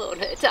cockerel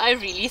on it. I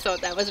really thought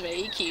that was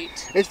very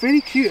cute. It's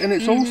very cute, and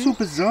it's also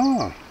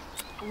bizarre.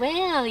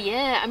 Well,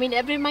 yeah, I mean,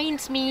 it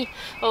reminds me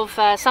of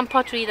some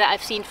pottery that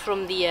I've seen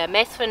from the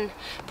Methven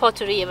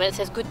pottery where it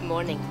says good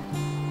morning.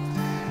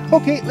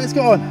 Okay, let's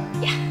go on.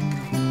 Yeah.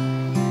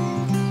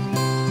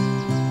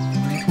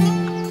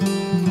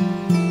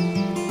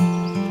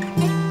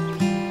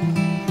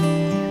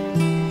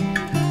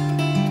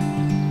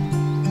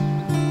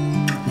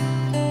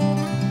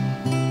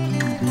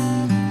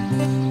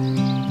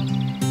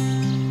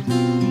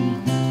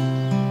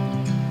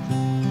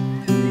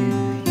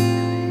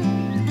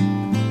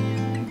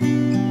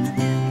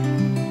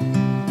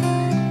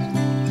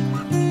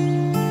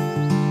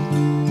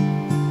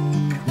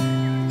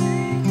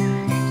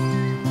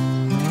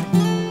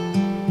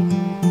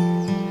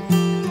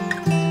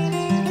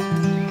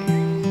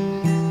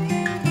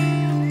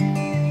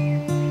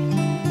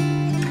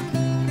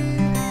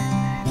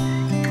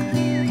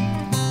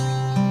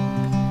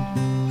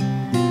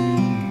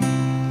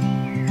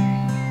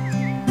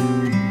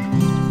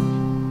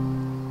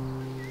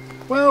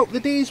 Well, the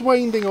day's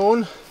winding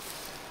on,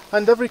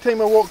 and every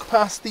time I walk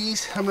past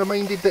these I'm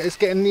reminded that it's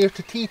getting near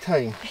to tea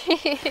time.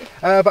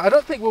 But I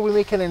don't think we'll be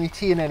making any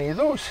tea in any of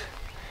those.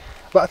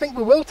 But I think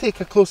we will take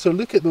a closer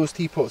look at those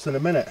teapots in a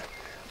minute.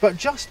 But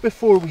just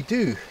before we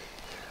do,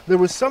 there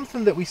was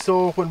something that we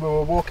saw when we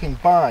were walking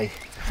by,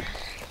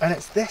 and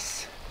it's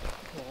this.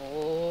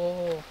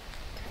 Oh.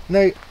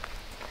 Now,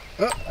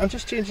 I'm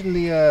just changing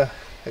the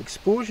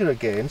exposure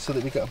again so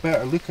that we get a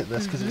better look at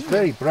this, because it's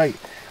very bright.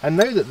 And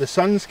now that the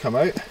sun's come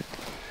out,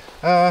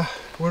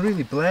 we're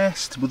really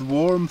blessed with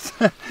warmth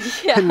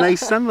and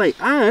nice sunlight.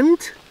 And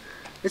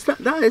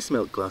that is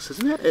milk glass,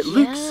 isn't it? It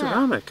looks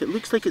ceramic. It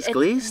looks like it's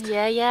glazed.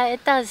 Yeah,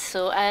 it does.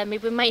 So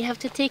maybe we might have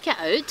to take it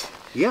out.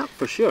 Yeah,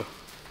 for sure.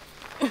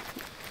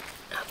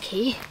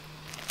 Okay,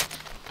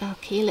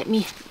 let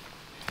me...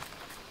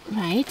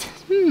 Right.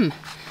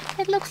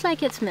 It looks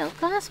like it's milk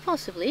glass,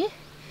 possibly.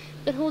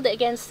 But hold it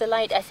against the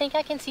light. I think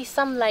I can see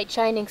some light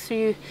shining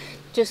through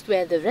just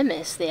where the rim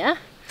is there.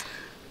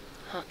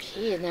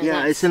 Okay, now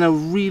yeah, it's in a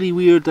really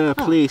weird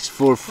place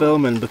for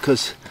filming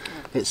because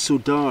it's so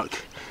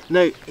dark.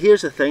 Now,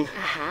 here's the thing.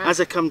 As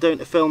I come down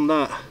to film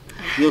that,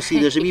 you'll see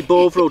there's a wee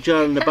Bovril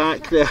jar in the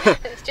back there.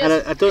 And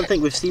I don't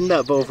think we've seen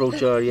that Bovril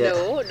jar yet.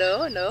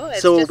 No.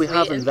 It's so we'll just be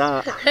having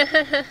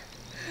that.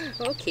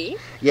 Okay.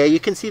 Yeah, you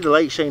can see the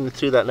light shining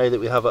through that now that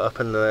we have it up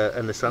in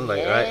the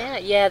sunlight,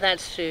 right? Yeah,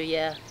 that's true,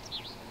 yeah.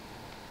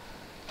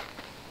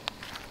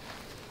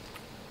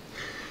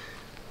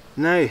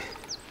 Now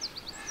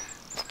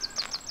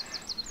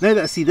that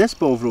I see this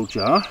Bovril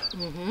jar,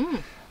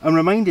 I'm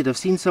reminded I've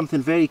seen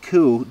something very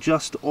cool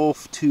just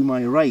off to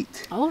my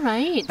right. All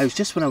right. It was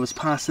just when I was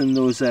passing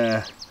those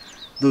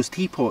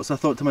teapots, I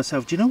thought to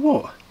myself, do you know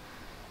what?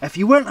 If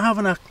you weren't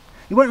having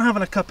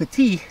a cup of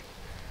tea,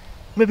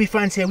 maybe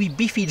fancy a wee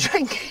beefy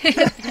drink.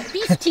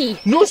 Beef tea.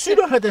 No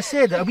sooner had I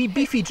said a wee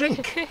beefy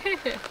drink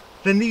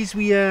than these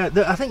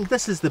I think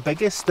this is the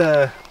biggest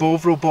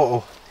Bovril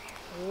bottle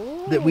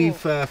that we've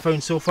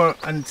found so far,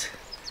 and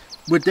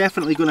we're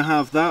definitely going to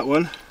have that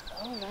one.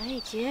 All right.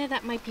 right, yeah,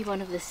 that might be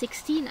one of the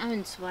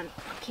 16-ounce one.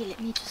 Okay, let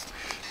me just...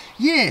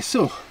 Yeah,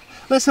 so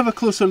let's have a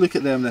closer look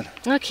at them then.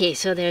 Okay,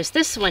 so there's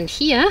this one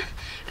here,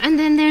 and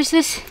then there's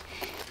this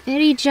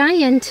very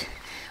giant...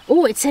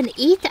 Oh, it's an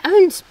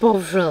 8-ounce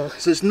bottle.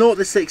 So it's not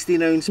the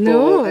 16-ounce No,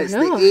 bottle, it's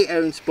no. the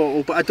 8-ounce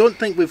bottle, but I don't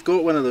think we've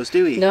got one of those,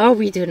 do we? No,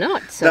 we do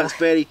not. So. That's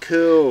very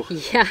cool.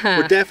 Yeah.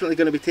 We're definitely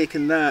going to be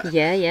taking that.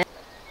 Yeah, yeah.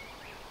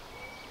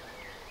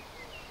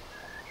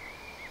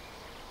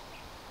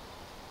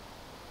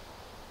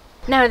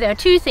 Now there are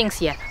two things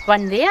here,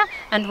 one there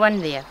and one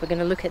there. We're going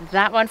to look at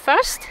that one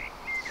first.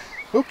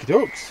 Okie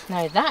dokes.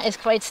 Now that is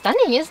quite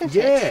stunning, isn't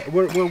it? Yeah,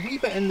 we're a wee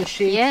bit in the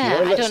shade Yeah, here.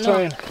 I Let's don't try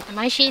know. and... Am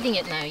I shading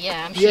it now?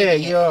 Yeah, I'm shading Yeah,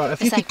 it. you are.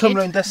 If you Is could that come good?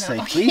 round this No.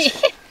 side,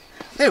 please.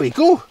 There we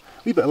go.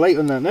 Wee bit of light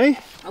on that now.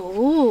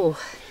 Oh.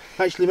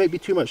 Actually, might be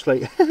too much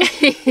light.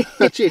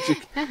 change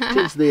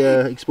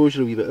the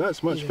exposure a wee bit.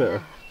 That's much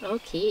better.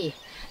 Okay.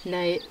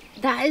 Now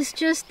that is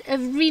just a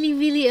really,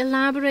 really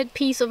elaborate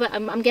piece of it.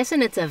 I'm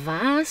guessing it's a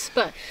vase,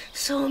 but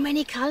so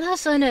many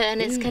colours on it,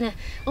 and it's kind of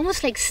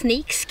almost like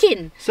snake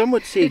skin. Some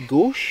would say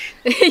gauche.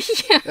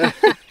 Yeah.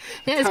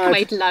 Yeah, it's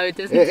quite loud,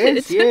 isn't it? It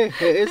is, yeah,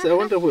 it is. I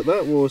wonder what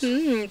that was.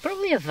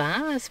 Probably a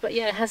vase, but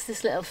yeah, it has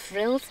this little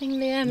frill thing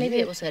there. Maybe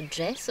it was a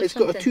dress or It's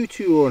something. got a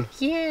tutu on.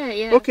 Yeah,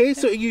 yeah. Okay,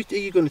 so are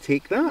you going to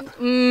take that?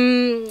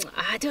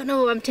 I don't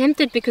know. I'm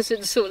tempted because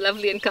it's so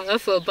lovely and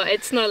colourful, but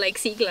it's not like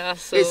sea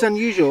glass. So. It's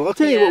unusual. I'll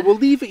tell you Yeah. what, we'll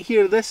leave it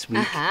here this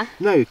week.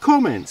 Now,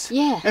 comments.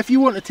 Yeah. If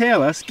you want to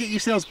tell us, get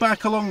yourselves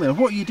back along there.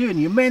 What are you doing?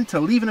 You're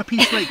mental, leaving a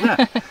piece like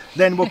that.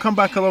 Then we'll come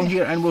back along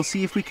here and we'll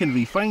see if we can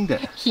re-find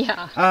it.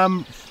 Yeah.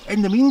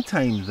 In the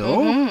meantime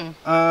though,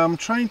 I'm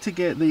trying to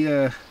get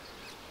the,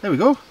 there we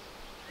go.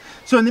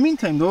 So in the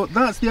meantime though,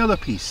 that's the other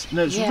piece.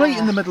 Now it's right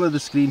in the middle of the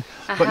screen,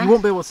 but you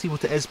won't be able to see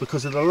what it is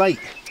because of the light.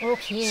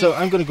 Okay. So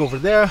I'm going to go over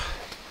there,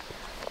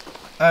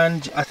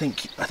 and I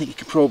think you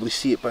can probably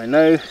see it by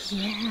now.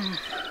 Yeah.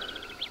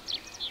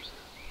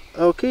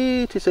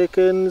 Okay, 2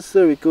 seconds,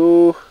 there we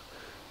go.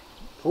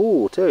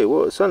 Oh, tell you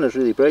what, the sun is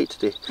really bright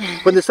today.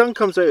 When the sun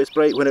comes out it's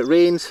bright, when it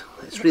rains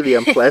it's really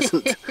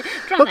unpleasant.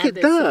 Look at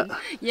that,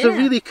 it's a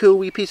really cool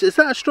wee piece. Is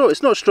that a straw?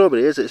 It's not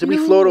strawberry, is it? It's a wee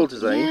floral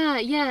design. Yeah,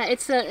 yeah,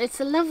 it's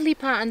a lovely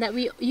pattern that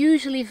we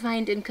usually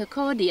find in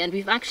Kirkcaldy, and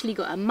we've actually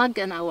got a mug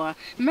in our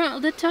Myrtle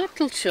the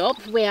Turtle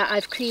shop where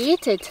I've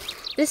created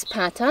this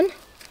pattern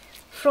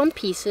from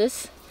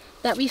pieces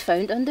that we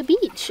found on the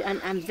beach,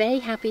 and I'm very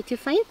happy to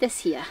find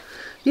this here.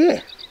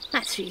 Yeah.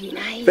 That's really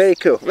nice. Very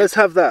cool. Let's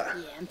have that.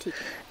 Yeah, I'm taking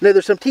it. Now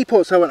there's some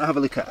teapots I want to have a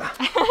look at.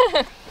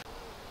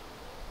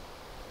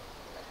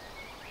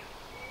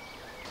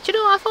 Do you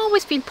know, I've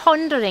always been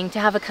pondering to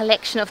have a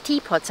collection of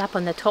teapots up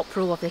on the top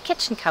row of the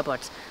kitchen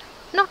cupboards.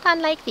 Not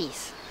unlike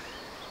these.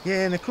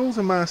 Yeah, Nicole's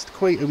amassed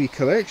quite a wee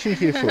collection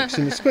here, folks,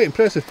 and it's quite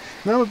impressive.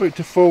 Now I'm about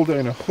to fall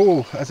down a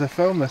hole as I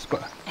film this,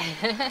 but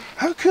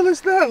how cool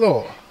is that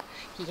lot?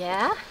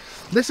 Yeah.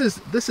 This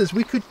is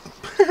we could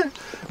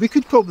we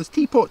could call this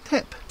teapot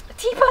tip.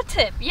 Teapot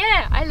tip,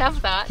 yeah, I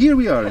love that. Here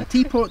we are in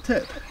teapot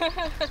tip.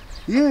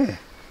 Yeah.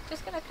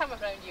 Just going to come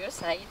around your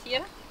side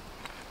here.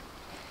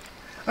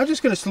 I'm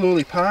just going to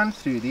slowly pan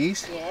through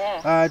these,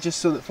 Yeah. just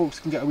so that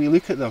folks can get a wee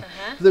look at them.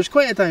 There's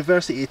quite a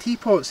diversity of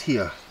teapots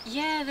here.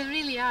 Yeah, there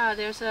really are.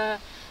 There's at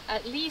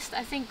least,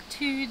 I think,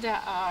 2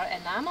 that are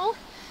enamel,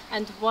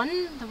 and the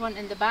one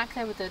in the back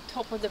there with the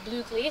top of the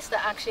blue glaze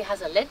that actually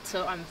has a lid,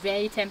 so I'm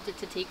very tempted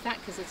to take that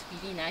because it's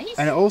really nice.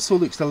 And it also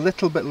looks a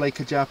little bit like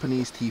a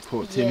Japanese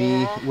teapot to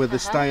me, with the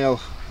style.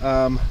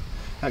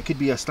 That could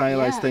be a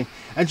stylized thing.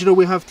 And you know,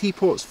 we have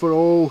teapots for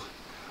all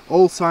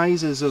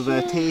sizes of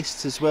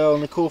tastes as well.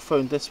 Nicole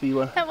found this wee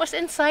one. That was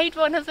inside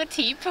one of the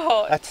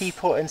teapots. A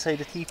teapot inside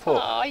a teapot.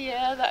 Oh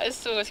yeah, that is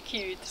so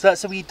cute. So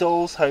that's a wee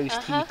doll's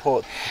house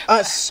teapot.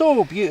 That's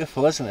so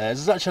beautiful, isn't it?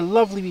 It's such a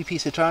lovely wee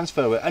piece of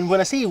transfer. And when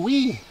I say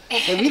wee,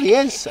 it really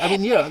is. I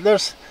mean, yeah,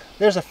 there's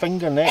a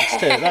finger next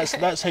to it.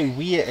 That's how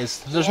wee it is.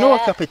 There's no a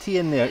cup of tea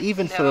in there,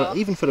 even for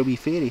a wee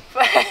fairy.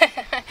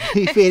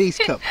 Wee fairy's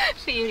cup.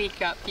 Fairy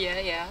cup,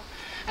 yeah.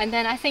 And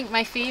then I think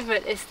my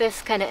favourite is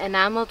this kind of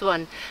enamelled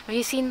one. Have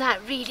you seen that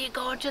really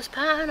gorgeous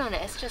pattern on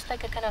it? It's just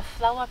like a kind of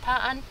flower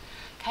pattern.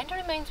 Kind of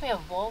reminds me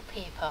of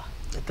wallpaper.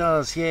 It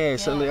does, yeah.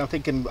 So like,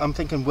 I'm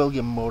thinking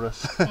William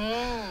Morris.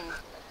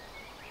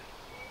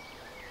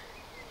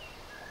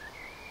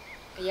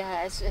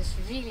 Yeah, it's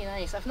really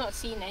nice. I've not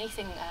seen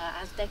anything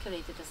as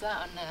decorated as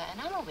that on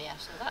enamelware,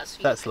 so that's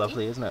really That's pretty.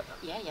 lovely, isn't it?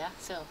 Yeah.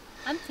 So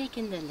I'm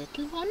taking the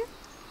little one.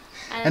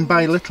 And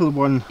by little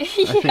one, I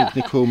think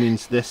Nicole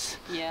means this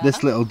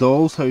little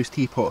doll's house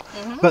teapot.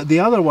 But the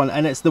other one,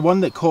 and it's the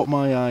one that caught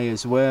my eye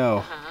as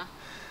well.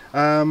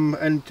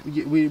 And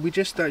we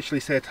just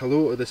actually said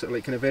hello to this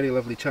like kind of very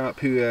lovely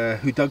chap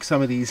who dug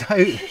some of these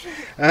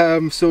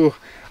out. So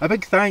a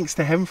big thanks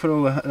to him for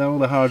all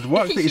the hard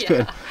work that he's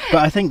put in.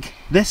 But I think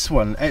this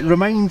one, it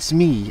reminds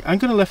me. I'm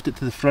going to lift it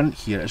to the front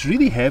here. It's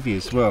really heavy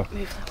as well.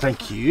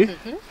 Thank you.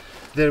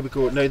 There we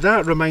go. Now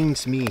that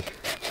reminds me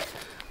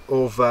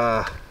of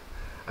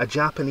a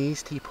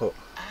Japanese teapot.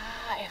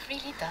 It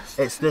really does.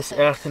 It's this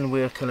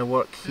earthenware kind of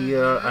work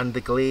here, and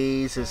the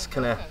glaze is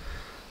kind of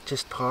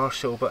just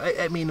partial, but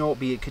it may not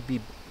be. It could be,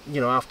 you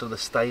know, after the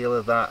style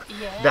of that.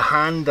 Yeah. The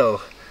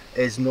handle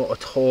is not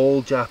at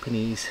all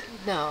Japanese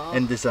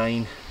in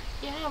design.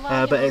 Yeah,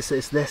 well, but it's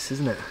this,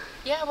 isn't it?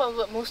 Yeah,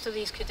 well, most of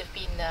these could have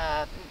been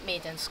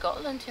made in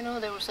Scotland. You know,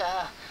 there was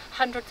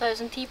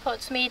 100,000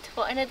 teapots made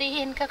in a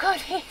day in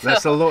Kirkcaldy. So.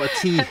 That's a lot of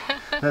tea.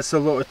 That's a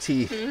lot of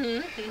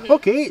tea.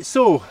 Okay,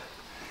 so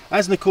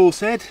as Nicole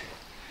said,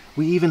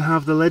 we even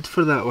have the lid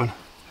for that one.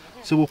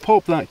 So we'll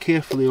pop that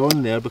carefully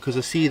on there, because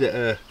I see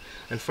that,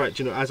 in fact,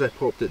 you know, as I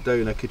popped it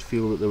down, I could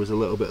feel that there was a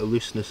little bit of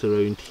looseness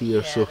around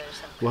here. Yeah, so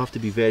we'll have to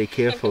be very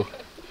careful.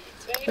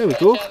 There we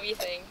go.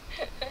 Everything.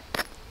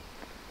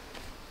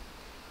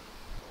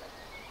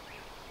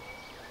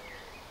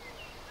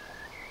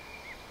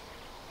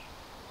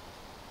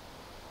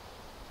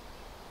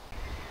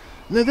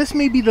 Now this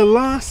may be the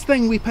last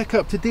thing we pick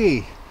up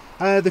today.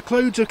 The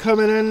clouds are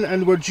coming in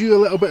and we're due a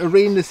little bit of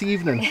rain this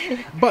evening.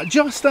 But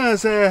just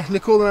as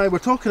Nicole and I were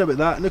talking about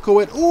that, Nicole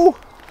went, oh,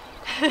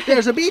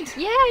 there's a bead.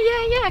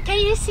 Yeah. Can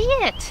you see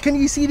it? Can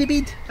you see the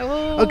bead?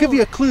 Oh. I'll give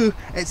you a clue.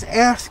 It's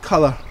earth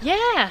colour.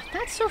 Yeah,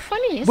 that's so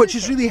funny, isn't Which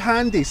is really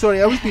handy. Sorry,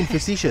 I was being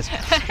facetious.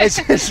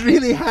 It's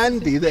really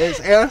handy that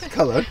it's earth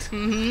coloured.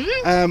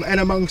 And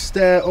amongst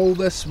all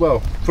this,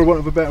 well, for want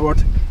of a better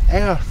word,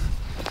 earth.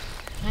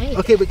 Right.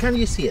 Okay, but can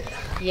you see it?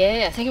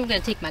 Yeah, I think I'm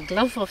going to take my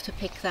glove off to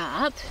pick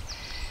that up,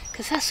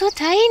 because that's so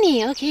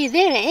tiny. Okay,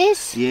 there it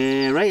is.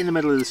 Yeah, right in the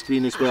middle of the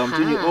screen as well. I'm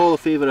doing you all a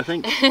favour, I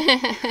think.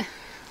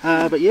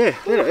 But yeah,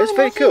 there it is.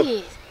 Very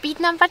cool. Bead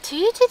number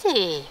 2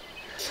 today.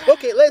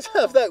 Okay, let's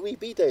have that wee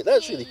bead out.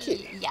 That's really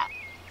cute. Yeah.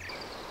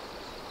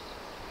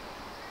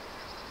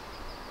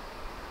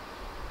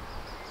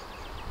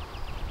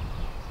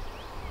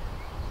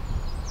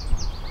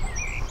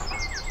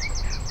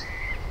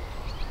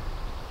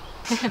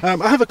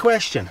 I have a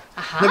question.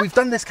 Now we've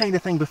done this kind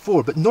of thing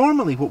before, but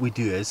normally what we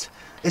do is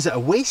it a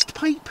waste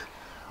pipe,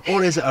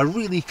 or is it a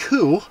really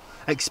cool,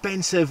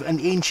 expensive and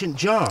ancient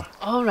jar?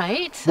 All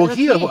right. Well,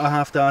 here what I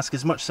have to ask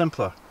is much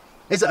simpler.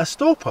 Is it a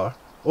stopper,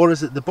 or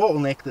is it the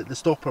bottleneck that the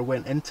stopper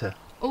went into?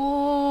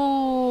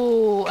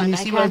 Oh, can you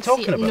see what I'm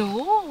talking about?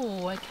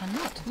 No, I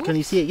cannot. Can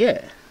you see it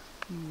yet?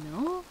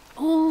 No.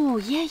 Oh,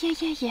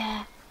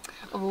 yeah.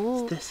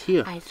 Oh, it's this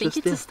here. I think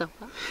it's a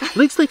stopper.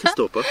 Looks like a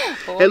stopper.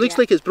 It looks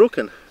like it's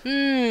broken.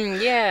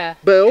 Yeah.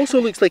 But it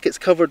also looks like it's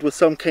covered with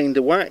some kind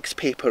of wax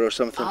paper or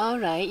something. All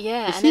right,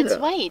 yeah, and it's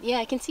white. Yeah,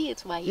 I can see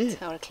it's white,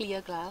 or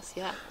clear glass.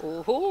 Yeah.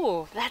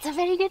 Oh, that's a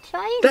very good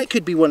find. That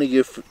could be one of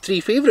your 3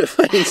 favourite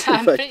finds.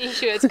 I'm pretty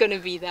sure it's going to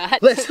be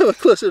that. Let's have a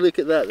closer look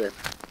at that then.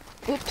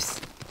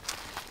 Oops.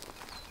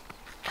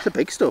 It's a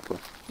big stopper.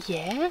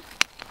 Yeah.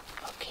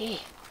 Okay.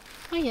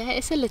 Oh yeah,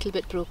 it's a little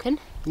bit broken.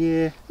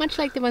 Yeah. Much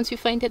like the ones you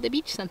find at the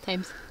beach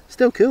sometimes.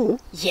 Still cool though.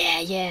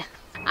 Yeah.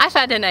 I've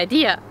had an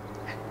idea.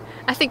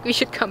 I think we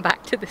should come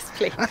back to this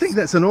place. I think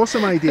that's an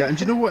awesome idea. And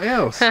do you know what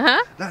else?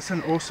 That's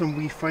an awesome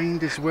wee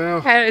find as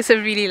well. It's a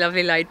really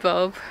lovely light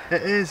bulb.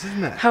 It is,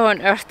 isn't it? How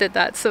on earth did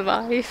that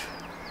survive?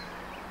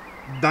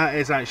 That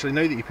is actually,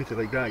 now that you put it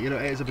like that, you know,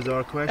 it is a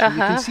bizarre question. You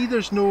can see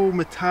there's no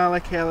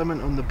metallic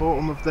element on the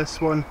bottom of this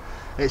one.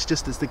 It's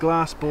the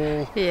glass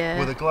bowl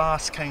with a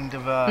glass kind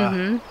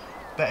of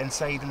bit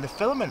inside, and the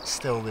filament's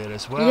still there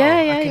as well.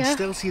 I can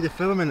still see the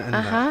filament in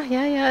there.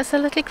 Yeah, it's a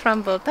little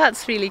crumbled.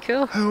 That's really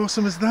cool. How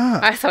awesome is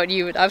that? I thought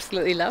you would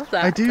absolutely love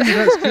that. I do,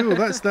 that's cool.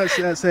 That's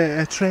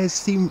a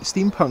Trez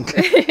steampunk.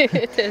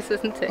 It is,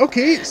 isn't it?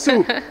 Okay,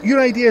 so your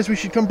idea is we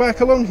should come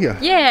back along here?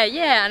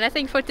 Yeah, and I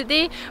think for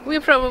today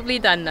we're probably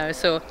done now,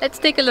 so let's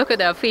take a look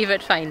at our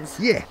favourite finds.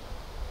 Yeah.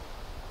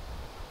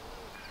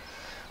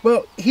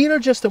 Well, here are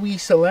just a wee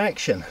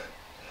selection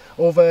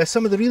of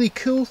some of the really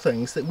cool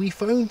things that we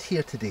found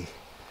here today.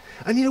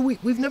 And you know,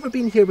 we've never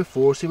been here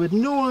before, so we had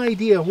no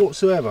idea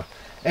whatsoever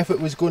if it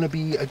was going to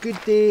be a good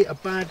day, a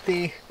bad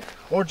day,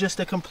 or just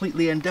a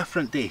completely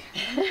indifferent day.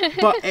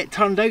 But it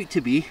turned out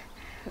to be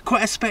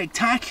quite a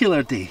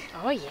spectacular day.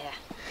 Oh yeah.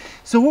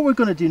 So what we're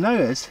going to do now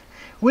is,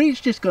 we're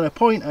each just going to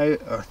point out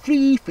our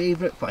 3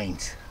 favourite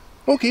finds.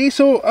 Okay,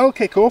 so I'll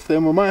kick off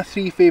then with my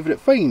 3 favourite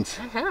finds.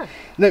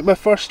 Now my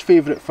first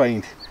favourite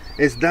find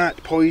is that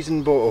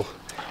poison bottle.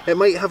 It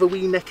might have a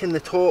wee nick in the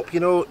top,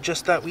 you know,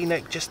 just that wee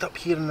nick just up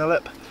here in the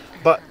lip.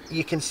 But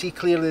you can see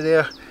clearly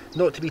there,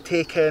 not to be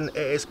taken. It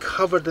is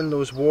covered in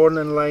those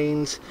warning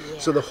lines,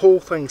 so the whole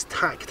thing's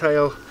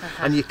tactile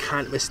and you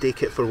can't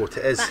mistake it for what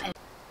it is.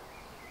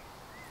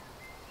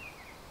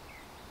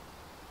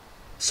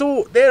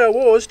 So there I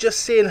was, just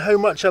saying how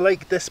much I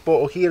like this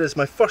bottle here as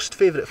my first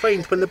favourite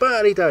find when the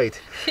battery died.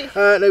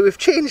 Now we've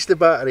changed the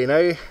battery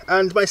now,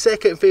 and my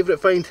second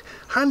favourite find,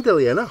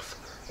 handily enough,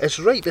 is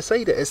right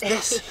beside it. Is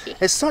this.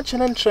 It's such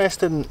an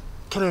interesting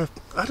kind of,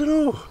 I don't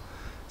know,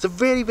 it's a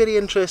very, very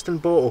interesting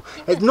bottle.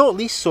 It's not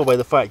least so by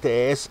the fact that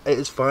it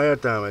is fire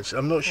damaged.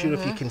 I'm not sure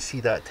if you can see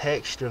that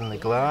texture in the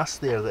glass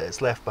there that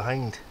it's left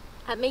behind.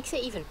 That makes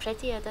it even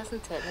prettier,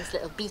 doesn't it? This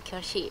little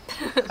beaker shape.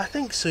 I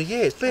think so, yeah,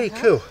 it's very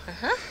cool.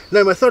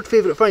 Now my third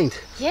favourite find,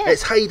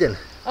 it's hiding.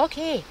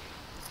 Okay.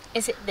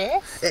 Is it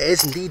this? It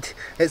is indeed.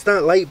 It's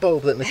that light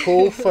bulb that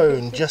Nicole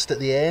found just at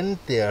the end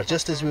there,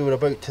 just as we were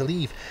about to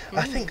leave.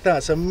 I think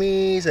that's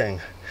amazing.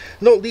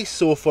 Not least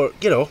so for,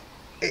 you know,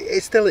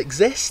 it still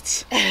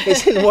exists.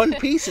 It's in one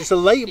piece. It's a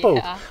light bulb.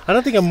 Yeah. And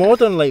I think a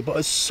modern light bulb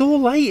is so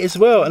light as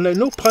well. And now,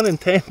 no pun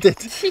intended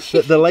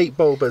that the light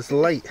bulb is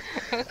light.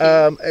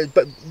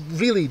 But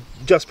really,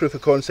 just proof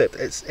of concept,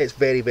 it's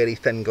very, very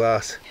thin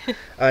glass.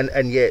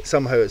 And yet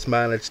somehow it's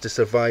managed to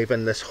survive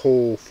in this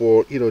hole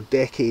for, you know,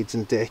 decades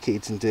and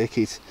decades and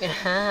decades.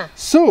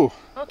 So,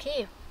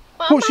 Okay.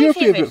 what's your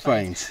favourite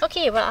finds?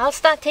 Okay, well, I'll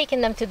start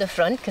taking them to the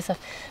front because I've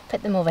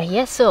put them over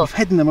here. So, You've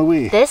hidden them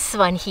away. this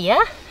one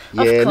here.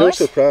 Yeah, of no course.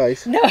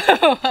 surprise.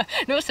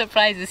 No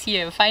surprises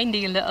here.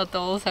 Finding a little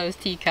doll's house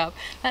teacup.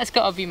 That's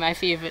got to be my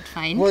favourite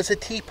find. Well, it's a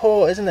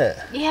teapot, isn't it?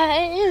 Yeah,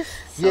 it is.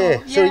 So, Yeah,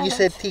 so you that's-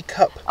 said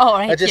teacup. Oh,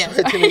 right, I just yeah.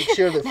 wanted to make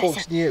sure that No,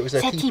 folks knew it was a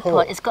It's a teapot.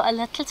 teapot. It's got a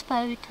little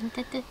spout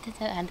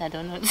and I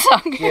don't know the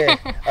song. Yeah,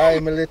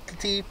 I'm a little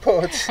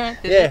teapot. The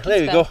Yeah, little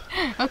there we go.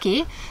 spout.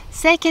 Okay,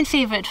 second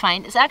favourite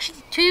find is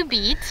actually 2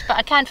 beads, but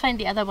I can't find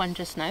the other one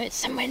just now. It's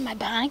somewhere in my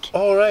bag.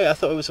 All right, I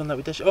thought it was on that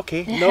we dish.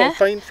 Okay, no,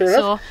 fine, fair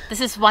enough. So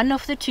this is one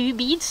of the 2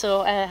 beads.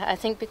 So I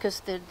think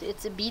because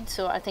it's a bead,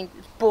 so I think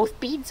both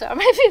beads are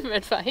my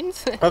favourite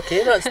finds.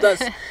 Okay, that's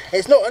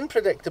it's not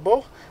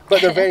unpredictable,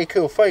 but they're very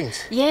cool finds.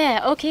 Yeah,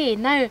 okay,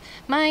 now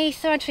my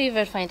third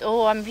favourite find.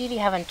 Oh, I'm really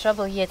having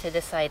trouble here to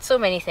decide. So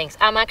many things.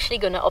 I'm actually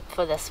going to opt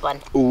for this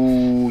one.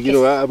 Ooh, you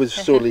know, I was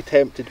sorely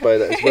tempted by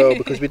that as well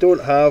because we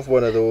don't have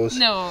one of those.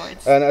 No,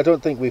 it's... And I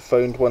don't think we've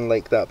found one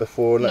like that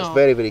before, and that's No.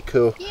 very, very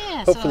cool.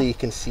 Yeah, Hopefully so you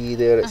can see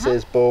there, it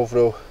says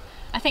Bovril.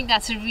 I think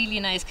that's a really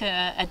nice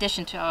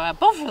addition to our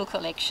Bovril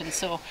collection.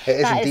 So It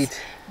is that indeed.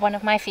 one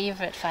of my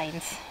favourite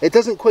finds. It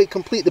doesn't quite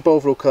complete the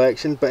Bovril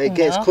collection, but it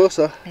gets No.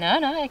 closer.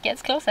 No, it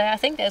gets closer. I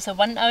think there's a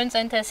 1 ounce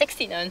and a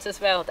 16 ounce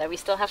as well that we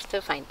still have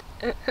to find.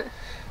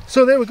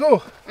 So there we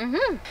go.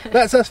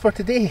 That's us for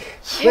today.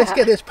 Let's Yeah.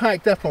 get this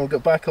packed up and we'll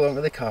get back along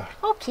to the car.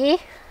 Okay.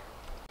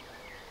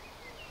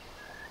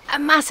 A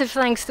massive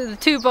thanks to the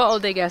 2 bottle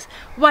diggers.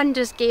 One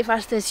just gave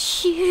us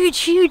this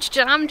huge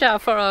jam jar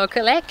for our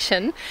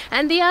collection,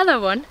 and the other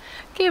one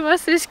gave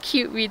us this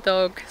cute wee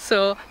dog.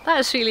 So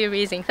that's really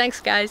amazing.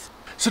 Thanks, guys.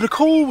 So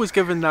Nicole was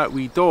given that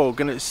wee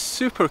dog and it's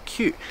super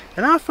cute,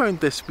 and I found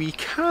this wee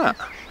cat.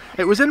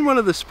 It was in one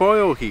of the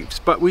spoil heaps,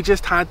 but we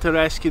just had to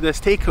rescue this,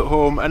 take it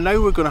home, and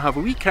now we're going to have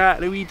a wee cat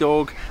and a wee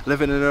dog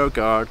living in our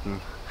garden.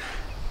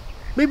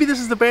 Maybe this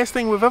is the best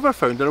thing we've ever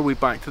found on our way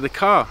back to the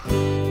car.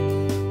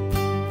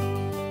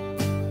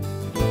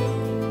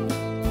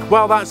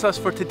 Well, that's us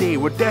for today.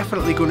 We're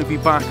definitely going to be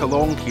back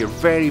along here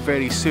very,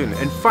 very soon.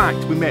 In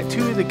fact, we met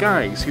 2 of the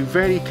guys who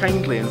very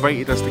kindly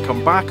invited us to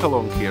come back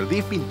along here.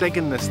 They've been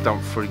digging this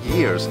dump for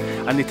years,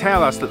 and they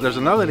tell us that there's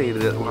another area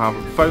that we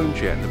haven't found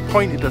yet, and they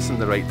pointed us in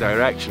the right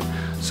direction.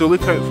 So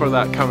look out for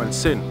that coming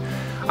soon.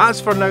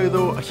 As for now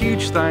though, a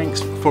huge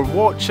thanks for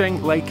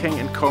watching, liking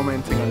and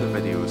commenting on the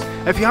videos.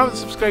 If you haven't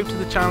subscribed to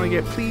the channel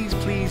yet, please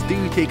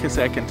do take a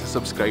second to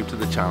subscribe to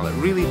the channel.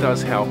 It really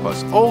does help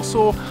us.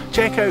 Also,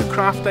 check out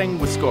Crafting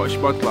with Scottish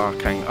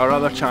Mudlarking, our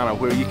other channel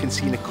where you can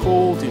see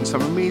Nicole doing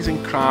some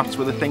amazing crafts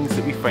with the things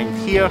that we find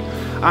here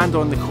and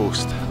on the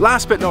coast.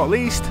 Last but not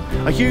least,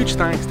 a huge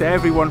thanks to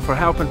everyone for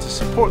helping to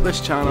support this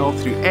channel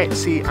through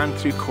Etsy and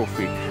through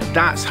Ko-fi.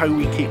 That's how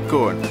we keep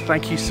going.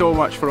 Thank you so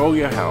much for all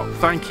your help.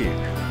 Thank you.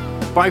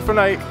 Bye for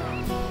now.